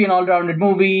supposed to be an all-rounded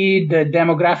movie. The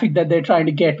demographic that they're trying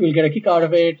to get will get a kick out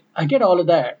of it. I get all of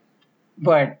that.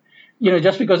 But, you know,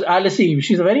 just because Alice Eve,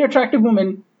 she's a very attractive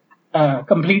woman,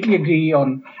 completely agree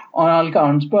on all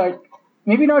counts, but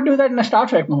maybe not do that in a Star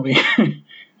Trek movie.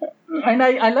 And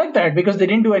I like that because they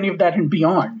didn't do any of that in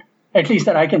Beyond, at least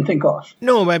that I can think of.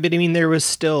 No, but I mean, there was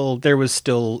still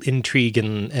intrigue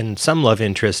and some love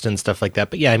interest and stuff like that.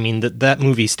 But yeah, I mean, that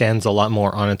movie stands a lot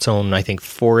more on its own, I think,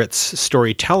 for its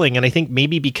storytelling. And I think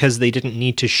maybe because they didn't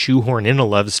need to shoehorn in a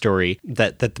love story,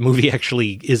 that the movie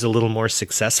actually is a little more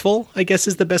successful, I guess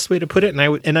is the best way to put it.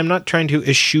 And I'm not trying to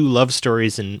eschew love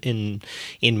stories in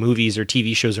movies or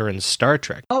TV shows or in Star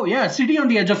Trek. Oh yeah, City on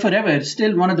the Edge of Forever is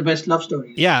still one of the best love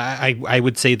stories. Yeah, I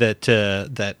would say that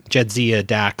Jadzia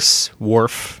Dax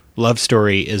Worf love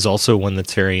story is also one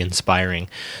that's very inspiring.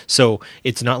 So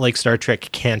it's not like Star Trek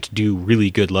can't do really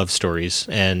good love stories.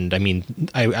 And I mean,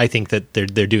 I think that they're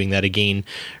doing that again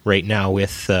right now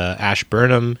with Ash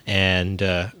Burnham and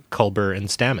Culber and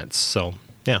Stamets. So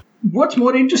yeah. What's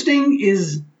more interesting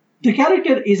is the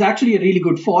character is actually a really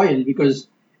good foil, because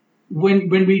when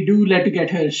we do let her get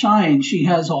her shine, she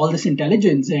has all this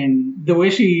intelligence, and the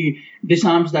way she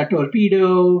disarms that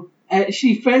torpedo,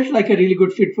 she felt like a really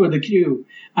good fit for the crew.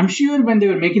 I'm sure when they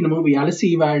were making the movie, Alice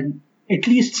Eve had at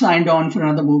least signed on for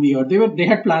another movie, or they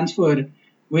had plans for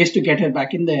ways to get her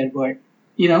back in there, but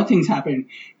you know, things happen.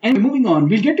 And moving on,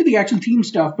 we'll get to the actual theme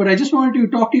stuff, but I just wanted to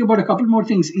talk to you about a couple more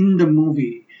things in the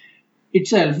movie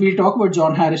itself. We'll talk about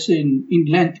John Harrison in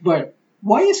length, but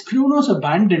why is Kronos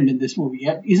abandoned in this movie?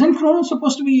 Isn't Kronos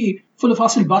supposed to be full of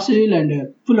hustle bustle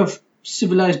and full of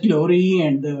civilized glory,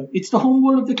 and it's the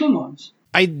homeworld of the Klingons?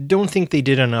 I don't think they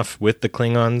did enough with the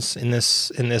Klingons in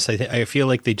this. I feel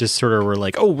like they just sort of were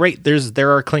like, oh, right,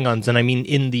 there are Klingons. And I mean,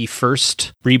 in the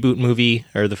first reboot movie,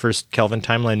 or the first Kelvin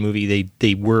timeline movie,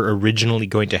 they were originally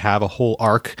going to have a whole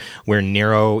arc where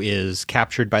Nero is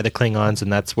captured by the Klingons,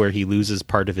 and that's where he loses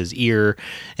part of his ear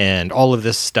and all of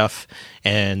this stuff.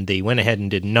 And they went ahead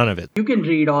and did none of it. You can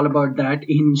read all about that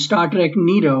in Star Trek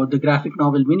Nero, the graphic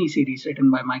novel miniseries written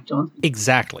by Mike Johnson.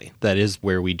 Exactly. That is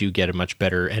where we do get a much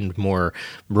better and more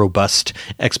robust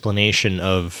explanation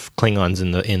of Klingons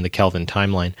in the Kelvin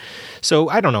timeline. So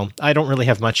I don't know. I don't really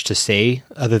have much to say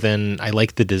other than I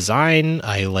like the design.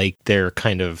 I like their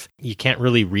kind of, you can't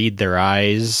really read their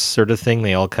eyes sort of thing.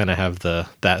 They all kind of have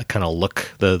that kind of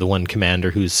look. The one commander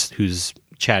who's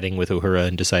chatting with Uhura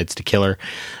and decides to kill her.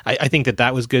 I think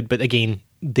that was good, but again,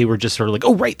 they were just sort of like,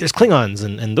 oh, right, there's Klingons,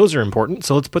 and those are important,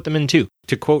 so let's put them in too.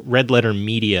 To quote Red Letter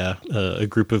Media, a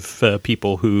group of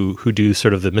people who do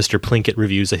sort of the Mr. Plinkett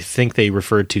reviews, I think they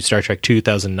referred to Star Trek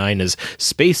 2009 as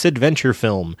space adventure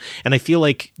film. And I feel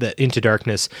like that Into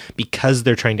Darkness, because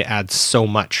they're trying to add so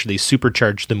much, they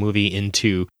supercharged the movie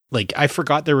into, like, I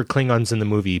forgot there were Klingons in the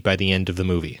movie by the end of the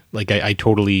movie. Like, I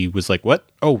totally was like, what?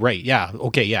 Oh, right, yeah,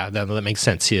 okay, yeah, that makes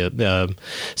sense. Yeah.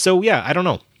 So, yeah, I don't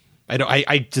know.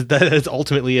 That's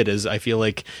ultimately it is. I feel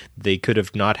like they could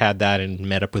have not had that and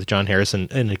met up with John Harrison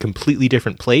in a completely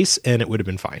different place, and it would have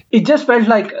been fine. It just felt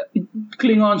like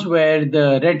Klingons were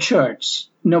the red shirts,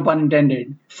 no pun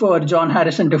intended, for John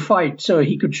Harrison to fight so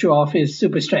he could show off his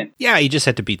super strength. Yeah, he just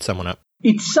had to beat someone up.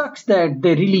 It sucks that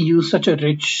they really use such a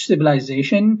rich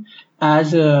civilization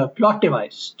as a plot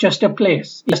device, just a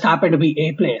place. It just happened to be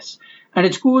a place. And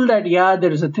it's cool that, yeah,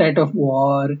 there is a threat of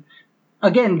war.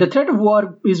 Again, the threat of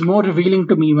war is more revealing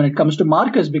to me when it comes to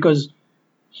Marcus, because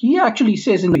he actually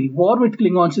says in the war with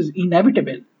Klingons is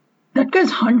inevitable. That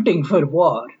guy's hunting for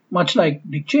war. much like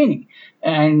Dick Cheney.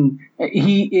 And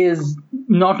he is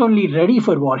not only ready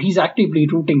for war, he's actively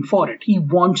rooting for it. He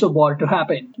wants a war to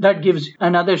happen. That gives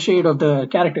another shade of the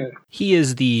character. He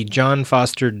is the John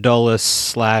Foster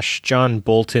Dulles / John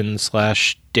Bolton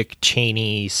 / Dick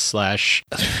Cheney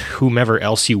 / whomever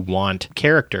else you want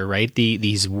character, right?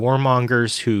 These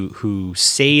warmongers who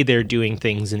say they're doing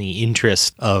things in the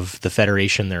interest of the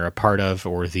federation they're a part of,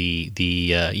 or the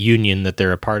union that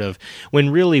they're a part of,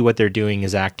 when really what they're doing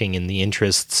is acting in the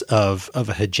interests of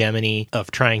a hegemony,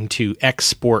 of trying to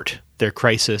export their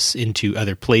crisis into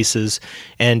other places.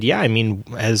 And yeah, I mean,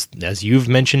 as you've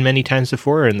mentioned many times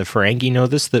before, and the Ferengi know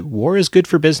this, that war is good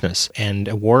for business, and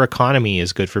a war economy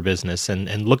is good for business.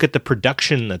 And look at the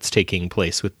production that's taking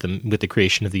place with the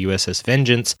creation of the USS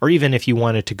Vengeance, or even if you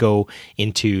wanted to go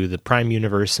into the Prime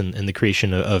Universe and the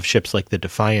creation of ships like the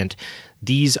Defiant.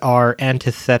 These are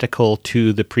antithetical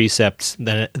to the precepts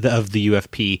of the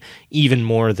UFP, even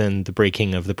more than the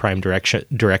breaking of the Prime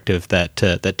Directive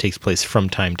that takes place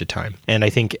from time to time. And I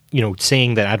think,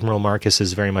 saying that Admiral Marcus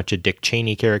is very much a Dick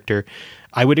Cheney character,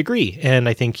 I would agree. And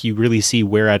I think you really see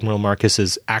where Admiral Marcus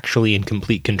is actually in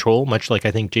complete control, much like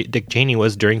I think Dick Cheney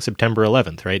was during September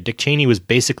 11th, right? Dick Cheney was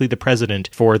basically the president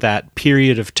for that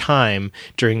period of time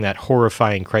during that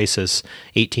horrifying crisis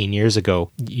 18 years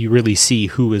ago. You really see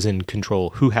who was in control,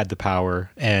 who had the power.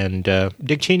 And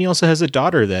Dick Cheney also has a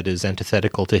daughter that is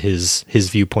antithetical to his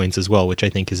viewpoints as well, which I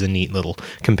think is a neat little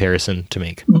comparison to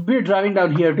make. We're driving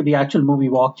down here to the actual movie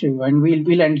walkthrough, and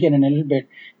we'll end here in a little bit.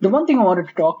 The one thing I wanted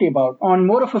to talk to you about on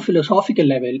more of a philosophical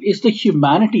level is the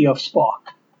humanity of Spock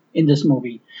in this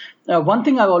movie. One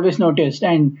thing I've always noticed,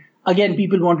 and again,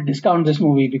 people want to discount this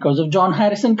movie because of John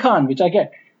Harrison Khan, which I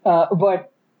get.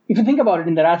 But if you think about it,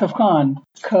 in The Wrath of Khan,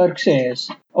 Kirk says,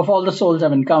 of all the souls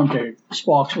I've encountered,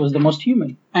 Spock's was the most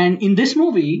human. And in this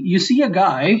movie, you see a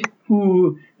guy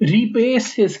who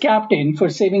repays his captain for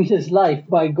saving his life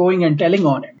by going and telling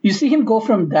on him. You see him go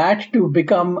from that to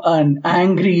become an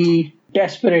angry,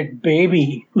 desperate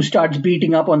baby who starts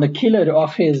beating up on the killer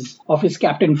of his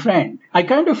captain friend. I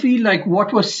kind of feel like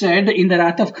what was said in The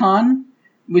Wrath of Khan,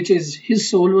 which is his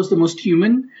soul was the most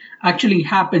human, actually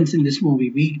happens in this movie.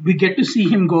 We get to see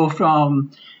him go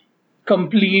from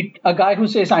a guy who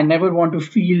says, I never want to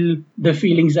feel the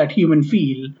feelings that human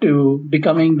feel, to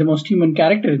becoming the most human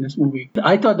character in this movie.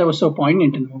 I thought that was so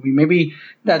poignant in the movie. Maybe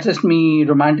that's just me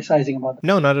romanticizing about it.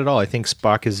 No, not at all. I think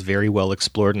Spock is very well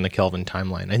explored in the Kelvin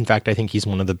timeline. In fact, I think he's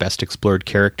one of the best explored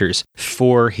characters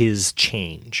for his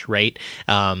change, right?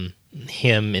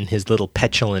 Him and his little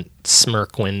petulant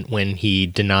smirk when he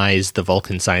denies the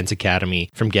Vulcan Science Academy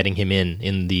from getting him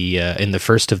in the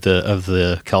first of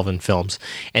the Kelvin films,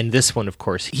 and this one, of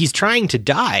course, he's trying to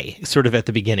die sort of at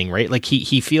the beginning, right? Like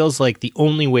he feels like the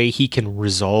only way he can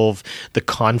resolve the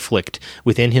conflict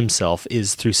within himself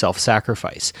is through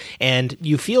self-sacrifice, and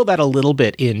you feel that a little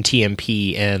bit in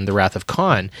TMP and The Wrath of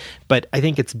Khan, but I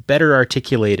think it's better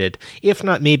articulated, if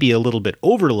not maybe a little bit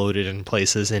overloaded in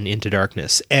places in Into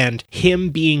Darkness, and him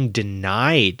being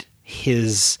denied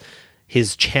his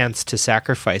chance to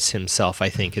sacrifice himself, I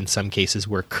think, in some cases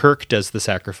where Kirk does the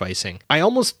sacrificing. I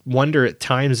almost wonder at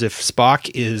times if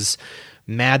Spock is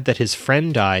mad that his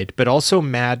friend died, but also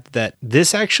mad that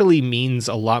this actually means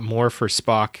a lot more for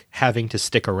Spock having to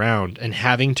stick around and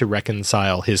having to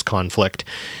reconcile his conflict.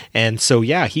 And so,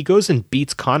 yeah, he goes and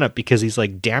beats Khan up because he's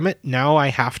like, damn it, now I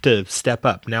have to step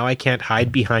up. Now I can't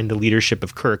hide behind the leadership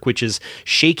of Kirk, which is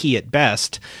shaky at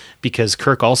best, because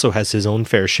Kirk also has his own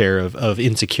fair share of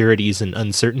insecurities and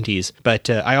uncertainties. But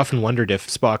I often wondered if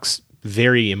Spock's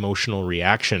very emotional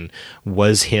reaction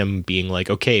was him being like,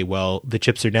 okay, well, the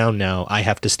chips are down now. I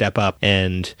have to step up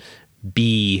and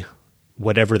be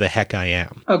whatever the heck I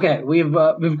am. Okay, we've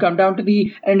come down to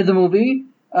the end of the movie.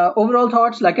 Overall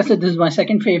thoughts, like I said, this is my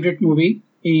second favorite movie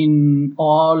in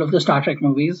all of the Star Trek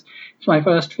movies. It's my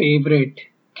first favorite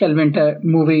Kelvin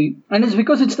movie, and it's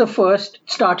because it's the first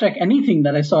Star Trek anything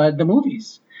that I saw at the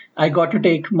movies. I got to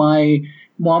take my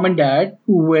mom and dad,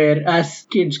 who were, as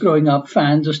kids growing up,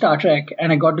 fans of Star Trek,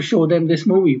 and I got to show them this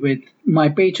movie with my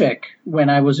paycheck when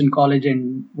I was in college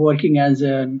and working as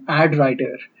an ad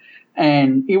writer.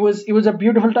 And it was a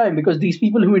beautiful time because these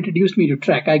people who introduced me to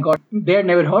Trek, they had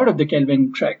never heard of the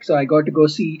Kelvin Trek, so I got to go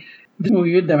see the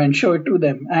movie with them and show it to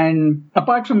them. And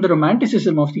apart from the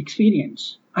romanticism of the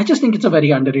experience, I just think it's a very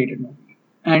underrated movie.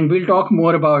 And we'll talk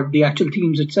more about the actual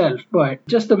themes itself. But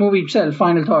just the movie itself,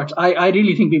 final thoughts. I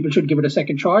really think people should give it a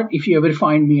second shot. If you ever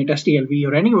find me at STLV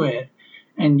or anywhere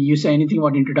and you say anything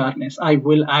about Into Darkness, I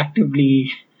will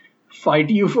actively fight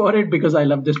you for it because I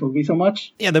love this movie so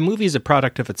much. Yeah, the movie is a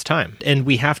product of its time. And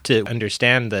we have to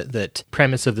understand that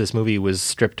premise of this movie was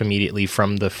stripped immediately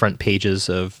from the front pages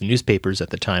of newspapers at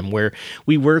the time, where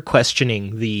we were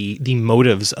questioning the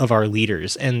motives of our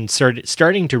leaders and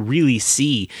starting to really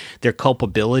see their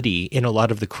culpability in a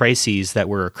lot of the crises that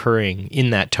were occurring in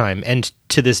that time. And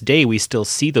to this day, we still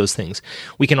see those things.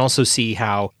 We can also see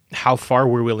how far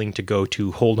we're willing to go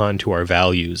to hold on to our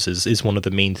values is one of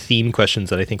the main theme questions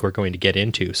that I think we're going to get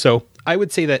into. So I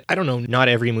would say that, I don't know, not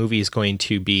every movie is going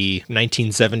to be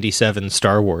 1977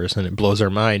 Star Wars and it blows our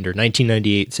mind, or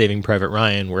 1998 Saving Private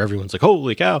Ryan, where everyone's like,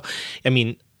 holy cow. I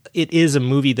mean, it is a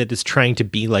movie that is trying to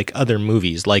be like other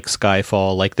movies, like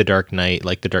Skyfall, like The Dark Knight,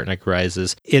 like The Dark Knight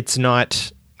Rises. It's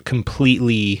not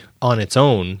completely on its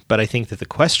own, but I think that the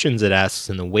questions it asks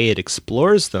and the way it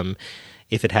explores them,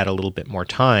 if it had a little bit more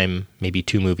time, maybe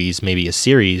 2 movies, maybe a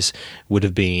series, would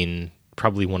have been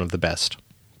probably one of the best.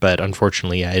 But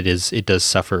unfortunately, yeah, it does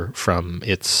suffer from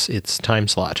its time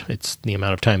slot. It's the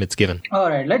amount of time it's given. All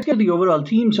right, let's get the overall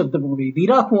themes of the movie. The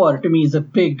Iraq War, to me, is a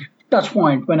big touch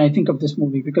point when I think of this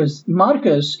movie, because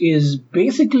Marcus is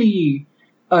basically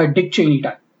a Dick Cheney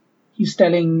type. He's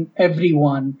telling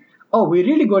everyone, oh, we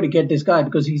really got to get this guy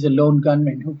because he's a lone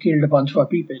gunman who killed a bunch of our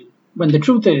people. When the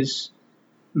truth is,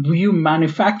 you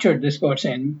manufactured this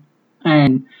person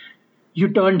and you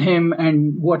turned him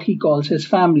and what he calls his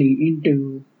family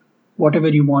into whatever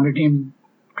you wanted him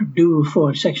to do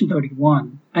for Section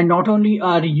 31. And not only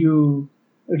are you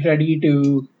ready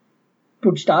to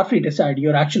put Starfleet aside,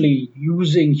 you're actually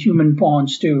using human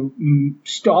pawns to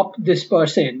stop this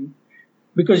person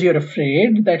because you're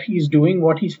afraid that he's doing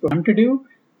what he's planned to do.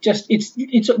 Just it's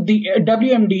the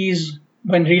WMDs,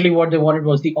 when really what they wanted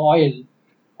was the oil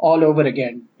all over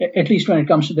again, at least when it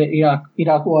comes to the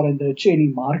Iraq War and the Cheney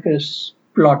Marcus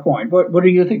plot point. What do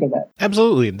you think of that?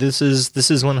 Absolutely. This is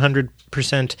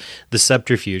 100% the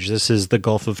subterfuge. This is the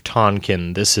Gulf of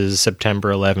Tonkin. This is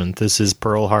September 11th. This is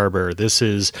Pearl Harbor. This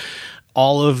is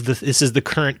this is the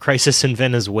current crisis in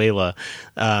Venezuela.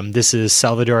 This is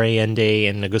Salvador Allende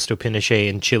and Augusto Pinochet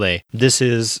in Chile. This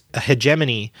is a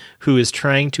hegemony who is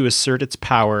trying to assert its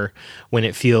power when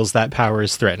it feels that power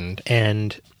is threatened.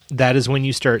 And that is when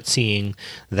you start seeing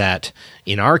that,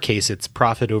 in our case, it's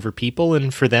profit over people.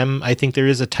 And for them, I think there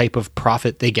is a type of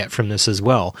profit they get from this as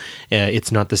well.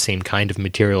 It's not the same kind of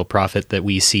material profit that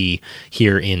we see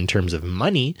here in terms of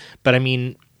money. But I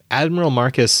mean, Admiral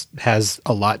Marcus has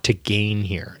a lot to gain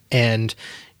here. And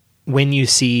when you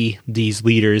see these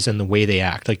leaders and the way they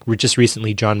act, like just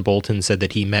recently, John Bolton said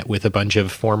that he met with a bunch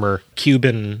of former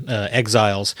Cuban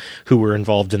exiles who were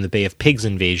involved in the Bay of Pigs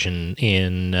invasion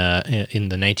in the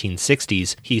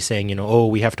 1960s. He's saying, oh,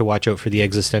 we have to watch out for the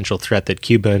existential threat that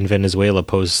Cuba and Venezuela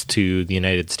pose to the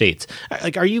United States.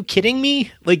 Like, are you kidding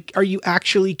me? Like, are you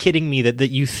actually kidding me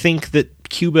that you think that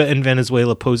Cuba and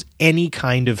Venezuela pose any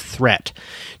kind of threat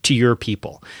to your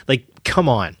people? Like, come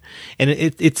on. And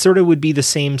it sort of would be the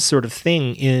same sort of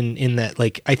thing in that,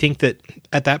 like, I think that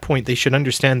at that point they should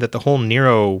understand that the whole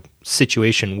Nero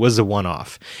situation was a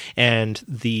one-off, and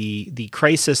the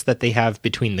crisis that they have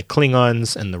between the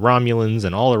Klingons and the Romulans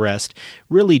and all the rest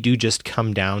really do just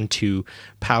come down to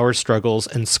power struggles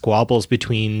and squabbles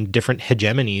between different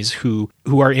hegemonies who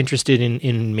are interested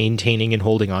in maintaining and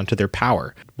holding on to their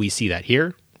power. We see that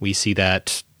here. We see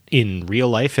that in real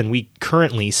life, and we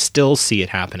currently still see it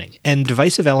happening. And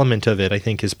divisive element of it, I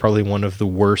think, is probably one of the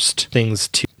worst things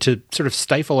to sort of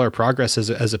stifle our progress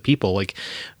as a people. Like,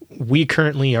 we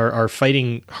currently are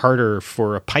fighting harder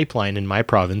for a pipeline in my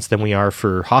province than we are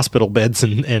for hospital beds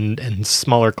and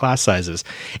smaller class sizes.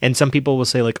 And some people will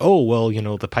say, like, oh, well,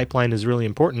 the pipeline is really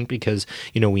important because,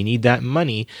 we need that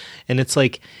money. And it's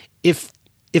like,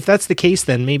 if that's the case,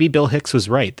 then maybe Bill Hicks was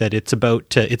right, that it's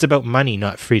about money,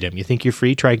 not freedom. You think you're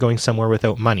free? Try going somewhere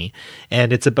without money.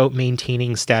 And it's about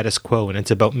maintaining status quo, and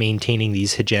it's about maintaining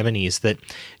these hegemonies that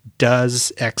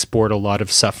does export a lot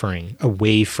of suffering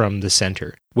away from the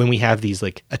center. When we have these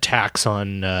like attacks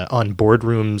on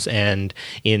boardrooms and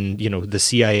in the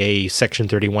CIA Section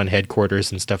 31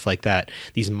 headquarters and stuff like that,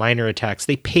 these minor attacks,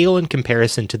 they pale in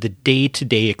comparison to the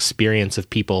day-to-day experience of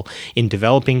people in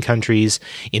developing countries,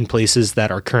 in places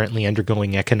that are currently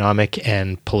undergoing economic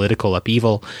and political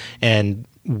upheaval. And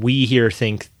we here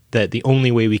think that the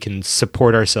only way we can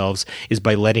support ourselves is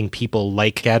by letting people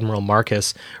like Admiral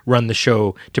Marcus run the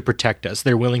show to protect us.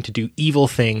 They're willing to do evil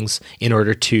things in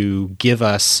order to give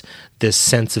us this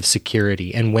sense of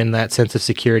security. And when that sense of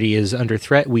security is under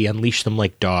threat, we unleash them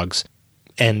like dogs,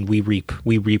 and we reap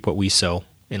what we sow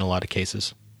in a lot of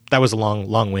cases. That was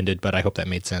long-winded, but I hope that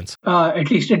made sense.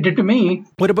 At least it did to me.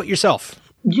 What about yourself?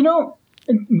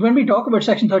 When we talk about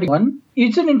Section 31,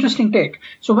 It's an interesting take.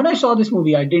 So when I saw this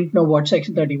movie, I didn't know what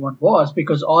Section 31 was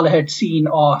because all I had seen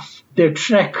of the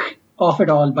trek of it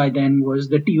all by then was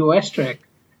the TOS trek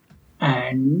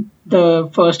and the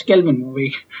first Kelvin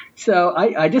movie. So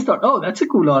I just thought, oh, that's a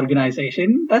cool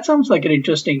organization. That sounds like an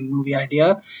interesting movie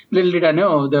idea. Little did I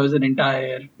know there was an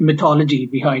entire mythology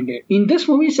behind it. In this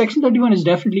movie, Section 31 is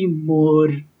definitely more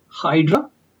Hydra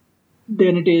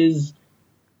than it is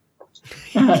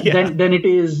than it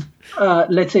is,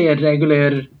 let's say, a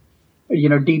regular,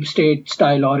 deep state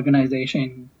style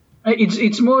organization.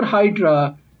 It's more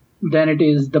Hydra than it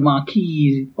is the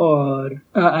Maquis or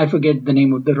I forget the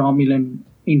name of the Romulan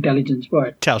intelligence,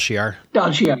 but Tal Shiar. Tal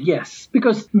Shiar, yes,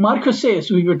 because Marcus says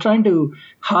we were trying to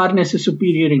harness a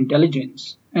superior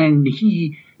intelligence, and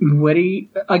he very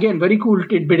cool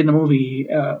tidbit in the movie.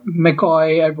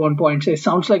 McCoy at one point says,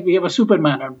 "Sounds like we have a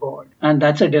Superman on board," and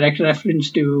that's a direct reference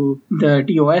to the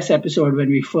TOS episode when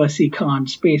we first see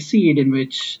Khan's Space Seed, in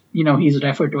which he's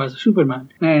referred to as a Superman.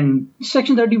 And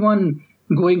Section 31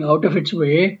 going out of its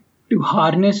way to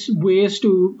harness ways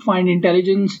to find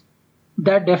intelligence,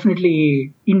 that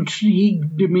definitely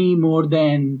intrigued me more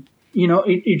than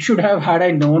it should have, had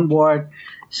I known what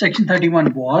Section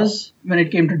 31 was when it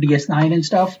came to DS9 and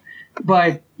stuff.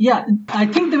 But yeah, I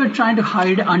think they were trying to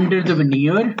hide under the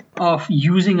veneer of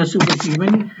using a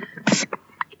superhuman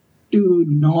to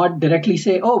not directly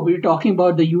say, oh, we're talking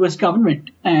about the US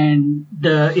government and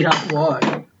the Iraq war.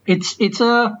 It's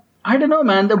a, I don't know,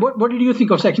 man. What did you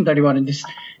think of Section 31 in this?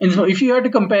 And so if you had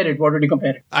to compare it, what would you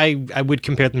compare it? I would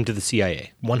compare them to the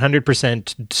CIA.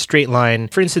 100% straight line.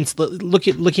 For instance,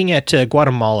 looking at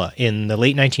Guatemala in the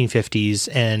late 1950s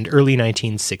and early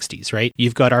 1960s, right?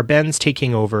 You've got Arbenz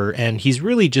taking over, and he's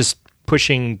really just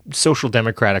pushing social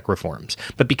democratic reforms.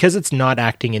 But because it's not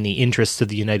acting in the interests of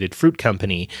the United Fruit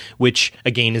Company, which,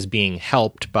 again, is being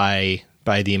helped by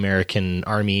the American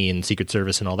Army and Secret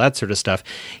Service and all that sort of stuff,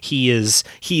 he is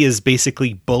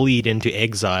basically bullied into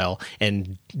exile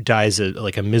and dies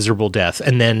a miserable death.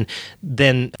 And then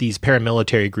these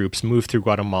paramilitary groups move through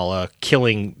Guatemala,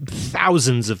 killing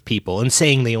thousands of people and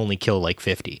saying they only kill like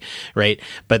 50, right?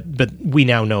 But we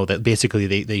now know that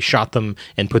basically they shot them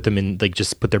and put them in,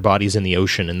 just put their bodies in the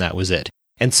ocean, and that was it.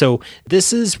 And so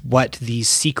this is what these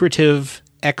secretive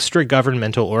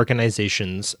extra-governmental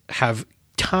organizations have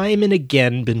time and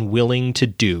again been willing to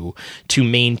do to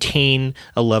maintain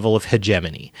a level of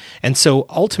hegemony. And so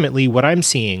ultimately what I'm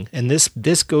seeing, and this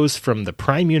goes from the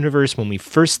Prime Universe when we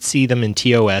first see them in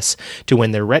TOS to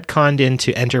when they're retconned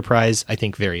into Enterprise, I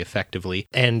think very effectively,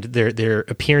 and their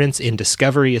appearance in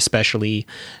Discovery especially,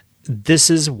 this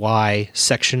is why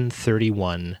Section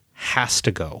 31 has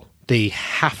to go. They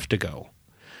have to go.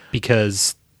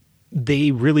 Because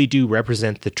they really do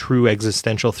represent the true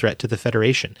existential threat to the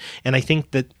Federation. And I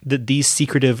think that these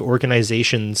secretive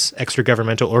organizations,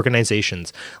 extra-governmental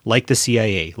organizations, like the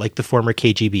CIA, like the former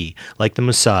KGB, like the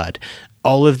Mossad,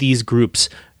 all of these groups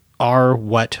are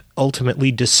what ultimately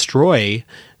destroy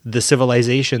the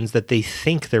civilizations that they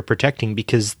think they're protecting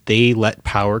because they let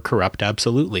power corrupt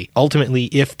absolutely. Ultimately,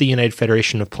 if the United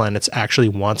Federation of Planets actually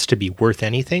wants to be worth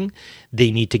anything,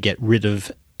 they need to get rid of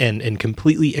and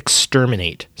completely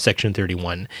exterminate Section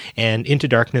 31. And Into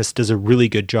Darkness does a really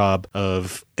good job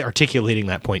of articulating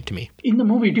that point to me. In the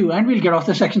movie too, and we'll get off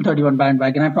the Section 31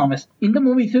 bandwagon, I promise. In the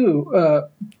movie too,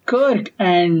 Kirk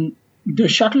and the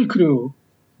shuttle crew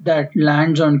that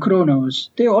lands on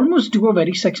Kronos, they almost do a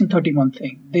very Section 31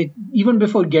 thing. They, even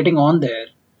before getting on there,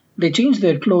 they change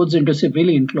their clothes into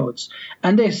civilian clothes.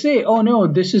 And they say, oh no,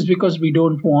 this is because we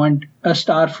don't want a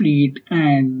Starfleet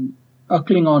and a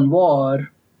Klingon war.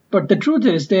 But the truth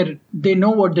is, they know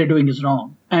what they're doing is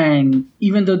wrong. And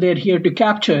even though they're here to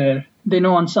capture, they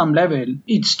know on some level,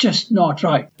 it's just not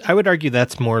right. I would argue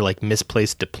that's more like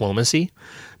misplaced diplomacy,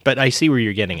 but I see where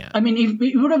you're getting at. I mean,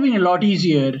 it would have been a lot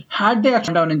easier had they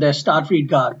actually down in their Starfleet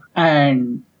garb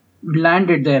and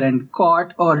landed there and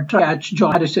caught or tried to catch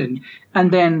John Harrison.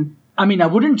 And then, I mean, I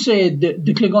wouldn't say the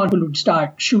Klingon people would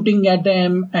start shooting at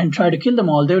them and try to kill them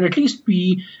all. They would at least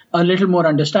be a little more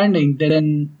understanding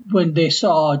than when they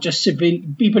saw just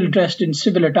people dressed in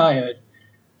civil attire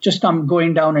just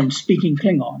going down and speaking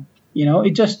Klingon.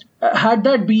 It just, had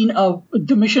that been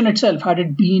the mission itself, had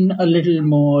it been a little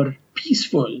more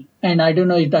peaceful, and I don't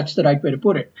know if that's the right way to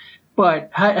put it,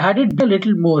 but had it been a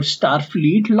little more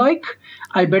Starfleet-like,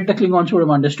 I bet the Klingons would have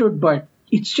understood, but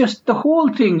it's just the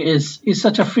whole thing is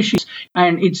such a fishy,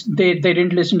 and they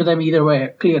didn't listen to them either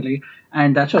way, clearly.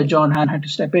 And that's why John had to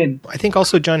step in. I think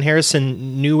also John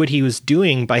Harrison knew what he was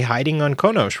doing by hiding on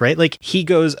Konosh, right? Like he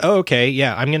goes, oh, okay,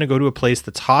 yeah, I'm going to go to a place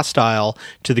that's hostile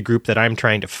to the group that I'm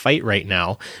trying to fight right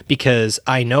now because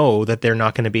I know that they're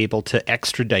not going to be able to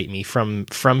extradite me from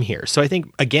here. So I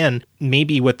think, again,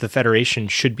 maybe what the Federation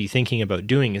should be thinking about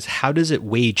doing is how does it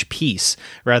wage peace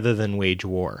rather than wage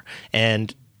war?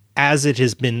 And as it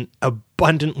has been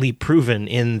abundantly proven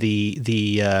in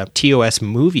the TOS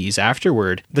movies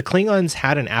afterward, the Klingons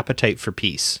had an appetite for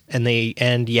peace,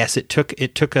 and yes, it took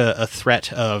a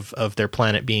threat of their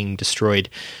planet being destroyed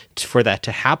for that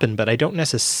to happen, but I don't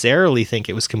necessarily think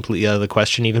it was completely out of the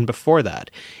question even before that.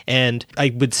 And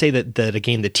I would say that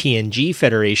again, the TNG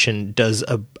Federation does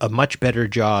a much better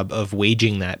job of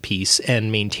waging that peace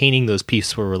and maintaining those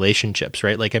peaceful relationships,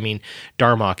 right? Like, I mean,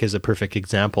 Darmok is a perfect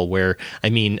example where,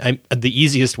 the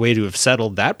easiest way to have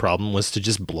settled that problem was to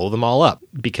just blow them all up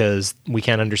because we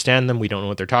can't understand them, we don't know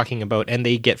what they're talking about, and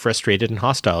they get frustrated and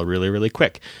hostile really, really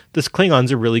quick. The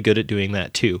Klingons are really good at doing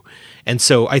that too. And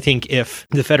so I think if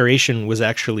the Federation was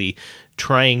actually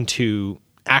trying to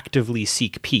actively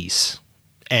seek peace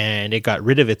and it got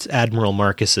rid of its Admiral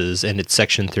Marcuses and its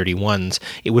Section 31s,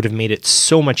 it would have made it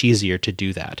so much easier to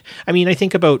do that. I mean, I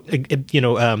think about,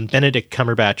 Benedict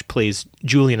Cumberbatch plays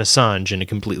Julian Assange in a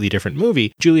completely different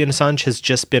movie. Julian Assange has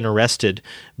just been arrested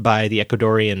by the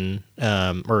Ecuadorian,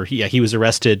 he was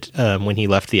arrested when he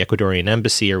left the Ecuadorian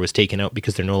embassy or was taken out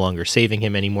because they're no longer saving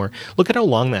him anymore. Look at how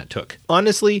long that took.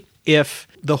 Honestly, if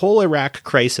the whole Iraq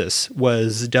crisis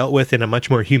was dealt with in a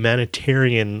much more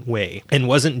humanitarian way and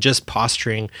wasn't just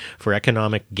posturing for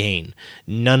economic gain,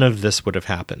 none of this would have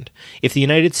happened. If the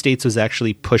United States was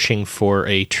actually pushing for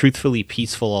a truthfully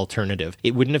peaceful alternative,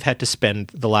 it wouldn't have had to spend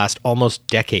the last almost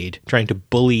decade trying to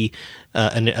bully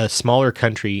a smaller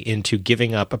country into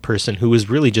giving up a person who was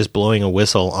really just blowing a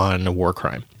whistle on a war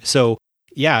crime. So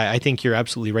yeah, I think you're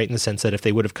absolutely right in the sense that if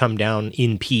they would have come down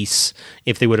in peace,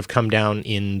 if they would have come down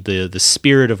in the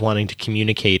spirit of wanting to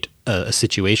communicate a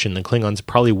situation, the Klingons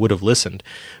probably would have listened.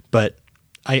 But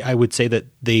I would say that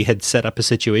they had set up a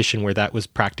situation where that was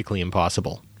practically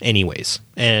impossible anyways.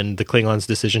 And the Klingons'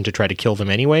 decision to try to kill them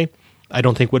anyway, I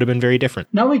don't think would have been very different.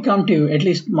 Now we come to at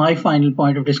least my final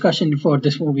point of discussion for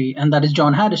this movie, and that is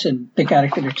John Harrison, the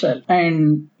character itself.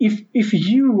 And if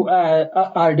you,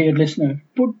 our dear listener,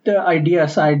 put the idea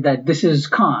aside that this is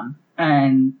Khan,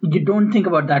 and you don't think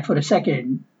about that for a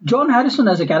second, John Harrison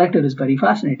as a character is very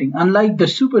fascinating. Unlike the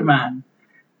Superman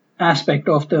aspect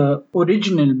of the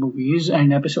original movies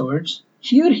and episodes,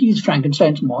 here he's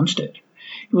Frankenstein's monster.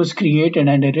 He was created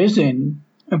and arisen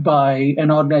by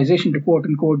an organization to quote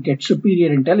unquote get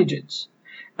superior intelligence.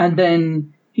 And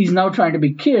then he's now trying to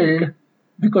be killed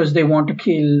because they want to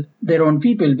kill their own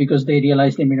people because they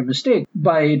realize they made a mistake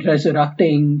by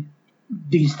resurrecting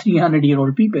these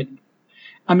 300-year-old people.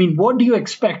 I mean, what do you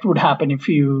expect would happen if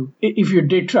you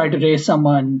did try to raise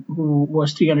someone who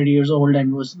was 300 years old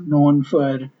and was known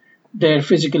for their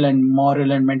physical and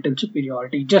moral and mental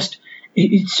superiority?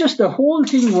 It's just the whole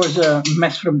thing was a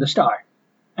mess from the start.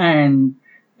 And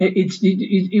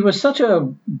it was such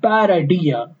a bad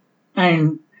idea,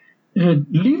 and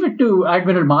leave it to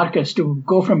Admiral Marcus to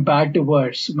go from bad to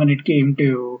worse when it came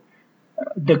to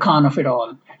the Khan of it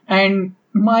all. And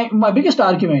my biggest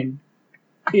argument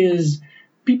is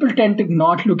people tend to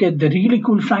not look at the really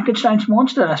cool Frankenstein's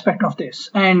monster aspect of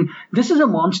this. And this is a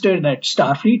monster that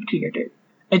Starfleet created.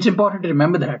 It's important to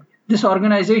remember that. This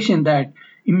organization that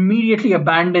immediately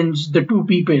abandons the two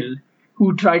people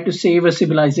who tried to save a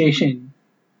civilization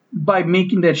by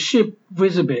making their ship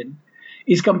visible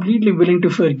is completely willing to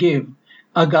forgive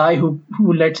a guy who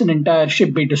lets an entire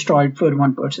ship be destroyed for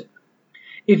one person.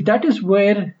 If that is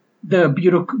where the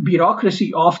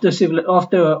bureaucracy of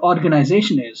the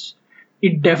organization is,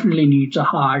 it definitely needs a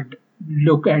hard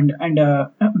look and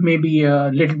maybe a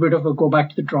little bit of a go back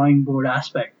to the drawing board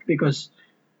aspect, because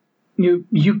you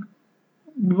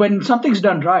when something's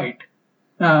done right,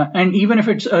 and even if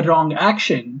it's a wrong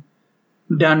action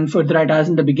done for the right, as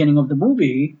in the beginning of the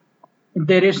movie,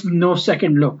 there is no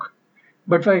second look.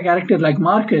 But for a character like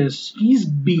Marcus, he's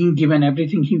being given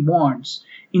everything he wants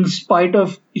in spite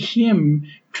of him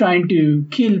trying to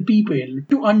kill people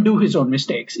to undo his own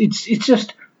mistakes. It's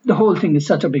just, the whole thing is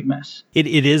such a big mess. It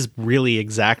is really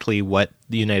exactly what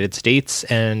the United States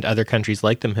and other countries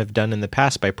like them have done in the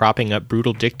past by propping up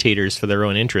brutal dictators for their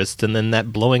own interests, and then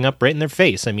that blowing up right in their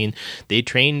face. I mean, they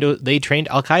trained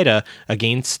Al-Qaeda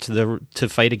to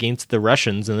fight against the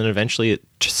Russians, and then eventually it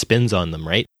spins on them,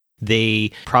 right?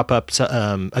 They prop up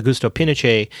Augusto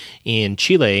Pinochet in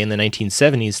Chile in the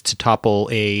 1970s to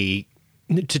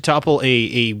topple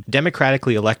a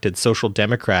democratically elected social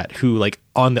democrat who, like,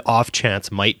 on the off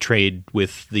chance might trade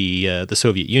with the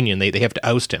Soviet Union. They have to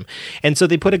oust him. And so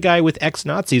they put a guy with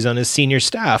ex-Nazis on his senior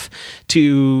staff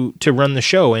to run the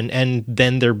show, and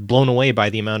then they're blown away by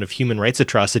the amount of human rights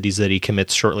atrocities that he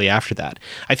commits shortly after that.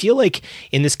 I feel like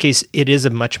in this case it is a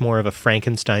much more of a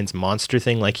Frankenstein's monster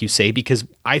thing, like you say, because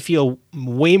I feel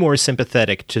way more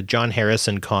sympathetic to John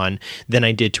Harrison Khan than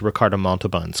I did to Ricardo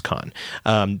Montalban's Khan.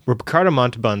 Ricardo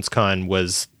Montalban's Khan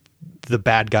was the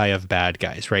bad guy of bad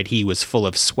guys, right? He was full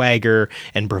of swagger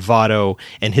and bravado,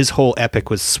 and his whole epic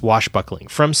was swashbuckling.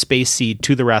 From Space Seed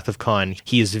to The Wrath of Khan,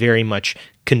 he is very much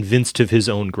convinced of his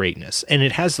own greatness. And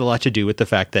it has a lot to do with the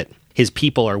fact that his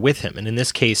people are with him. And in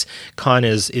this case, Khan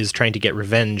is trying to get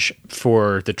revenge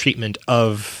for the treatment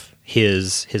of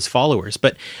his followers.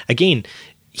 But again,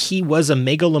 he was a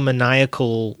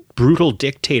megalomaniacal, brutal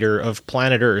dictator of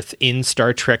planet Earth in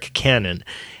Star Trek canon,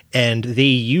 and they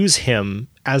use him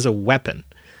as a weapon.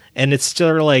 And it's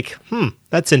still like,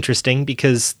 that's interesting,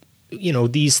 because, you know,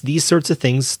 these sorts of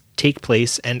things take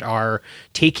place and are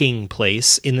taking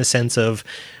place in the sense of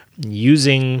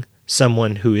using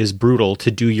someone who is brutal to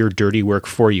do your dirty work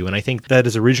for you. And I think that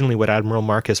is originally what Admiral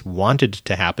Marcus wanted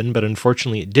to happen, but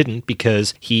unfortunately it didn't,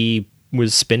 because he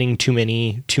was spinning too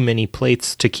many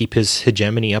plates to keep his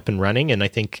hegemony up and running. And I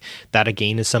think that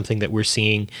again is something that we're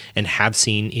seeing and have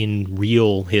seen in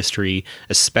real history,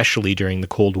 especially during the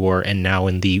Cold War and now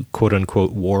in the quote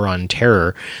unquote war on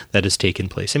terror that has taken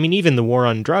place. I mean, even the war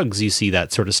on drugs, you see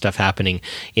that sort of stuff happening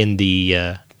in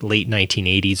the late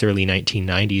 1980s, early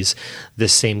 1990s,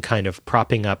 this same kind of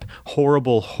propping up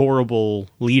horrible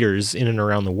leaders in and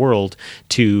around the world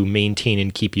to maintain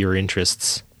and keep your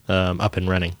interests up and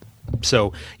running.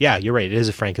 So, yeah, you're right. It is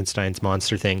a Frankenstein's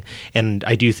monster thing. And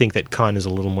I do think that Khan is a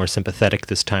little more sympathetic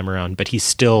this time around, but he's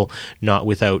still not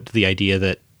without the idea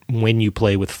that when you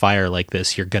play with fire like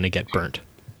this, you're going to get burnt.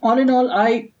 All in all,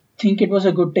 I think it was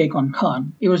a good take on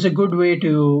Khan. It was a good way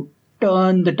to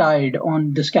turn the tide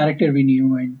on this character we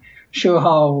knew and show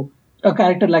how a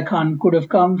character like Khan could have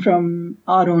come from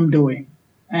our own doing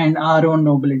and our own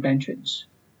noble intentions.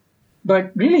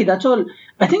 But really, that's all.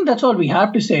 I think that's all we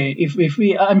have to say.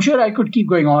 I'm sure I could keep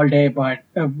going all day, but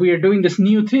we are doing this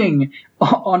new thing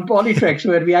on PoliTreks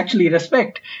where we actually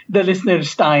respect the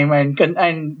listener's time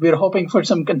and we're hoping for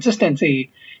some consistency.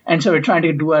 And so we're trying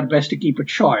to do our best to keep it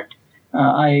short.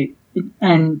 And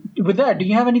with that, do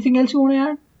you have anything else you want to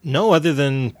add? No, other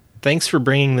than thanks for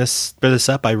bringing this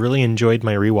up. I really enjoyed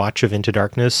my rewatch of Into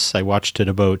Darkness. I watched it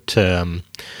about 3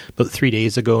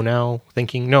 days ago now,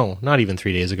 no, not even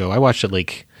 3 days ago. I watched it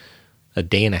like a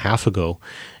day and a half ago,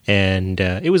 and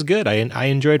it was good. I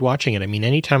enjoyed watching it. I mean,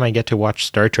 anytime I get to watch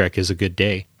Star Trek is a good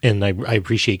day, and I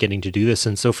appreciate getting to do this.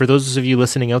 And so for those of you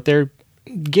listening out there,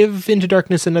 give Into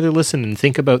Darkness another listen and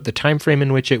think about the time frame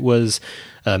in which it was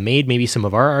made, maybe some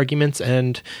of our arguments.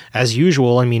 And as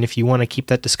usual, I mean, if you want to keep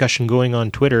that discussion going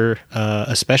on Twitter,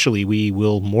 especially, we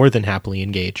will more than happily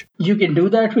engage. You can do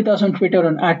that with us on Twitter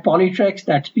on @PoliTreks.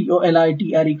 That's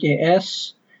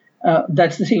PoliTreks.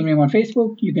 That's the same name on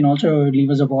Facebook. You can also leave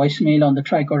us a voicemail on the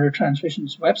Tricorder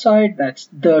Transmissions website. That's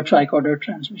the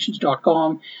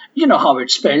tricordertransmissions.com. You know how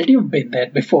it's spelled. You've been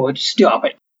there before. Stop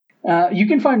it. You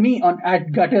can find me on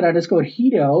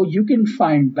 @gutter_hero. You can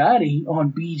find Barry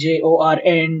on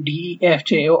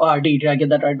BJORNDFJORD. Did I get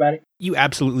that right, Barry? You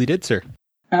absolutely did, sir.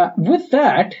 With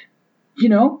that,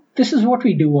 this is what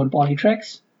we do on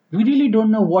PoliTreks. We really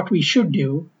don't know what we should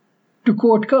do. To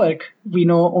quote Kirk, we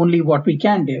know only what we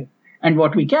can do. And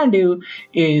what we can do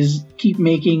is keep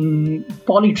making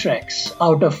PoliTreks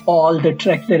out of all the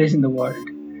Trek there is in the world.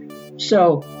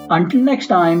 So, until next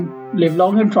time, live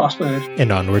long and prosper.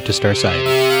 And onward to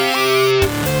Starside.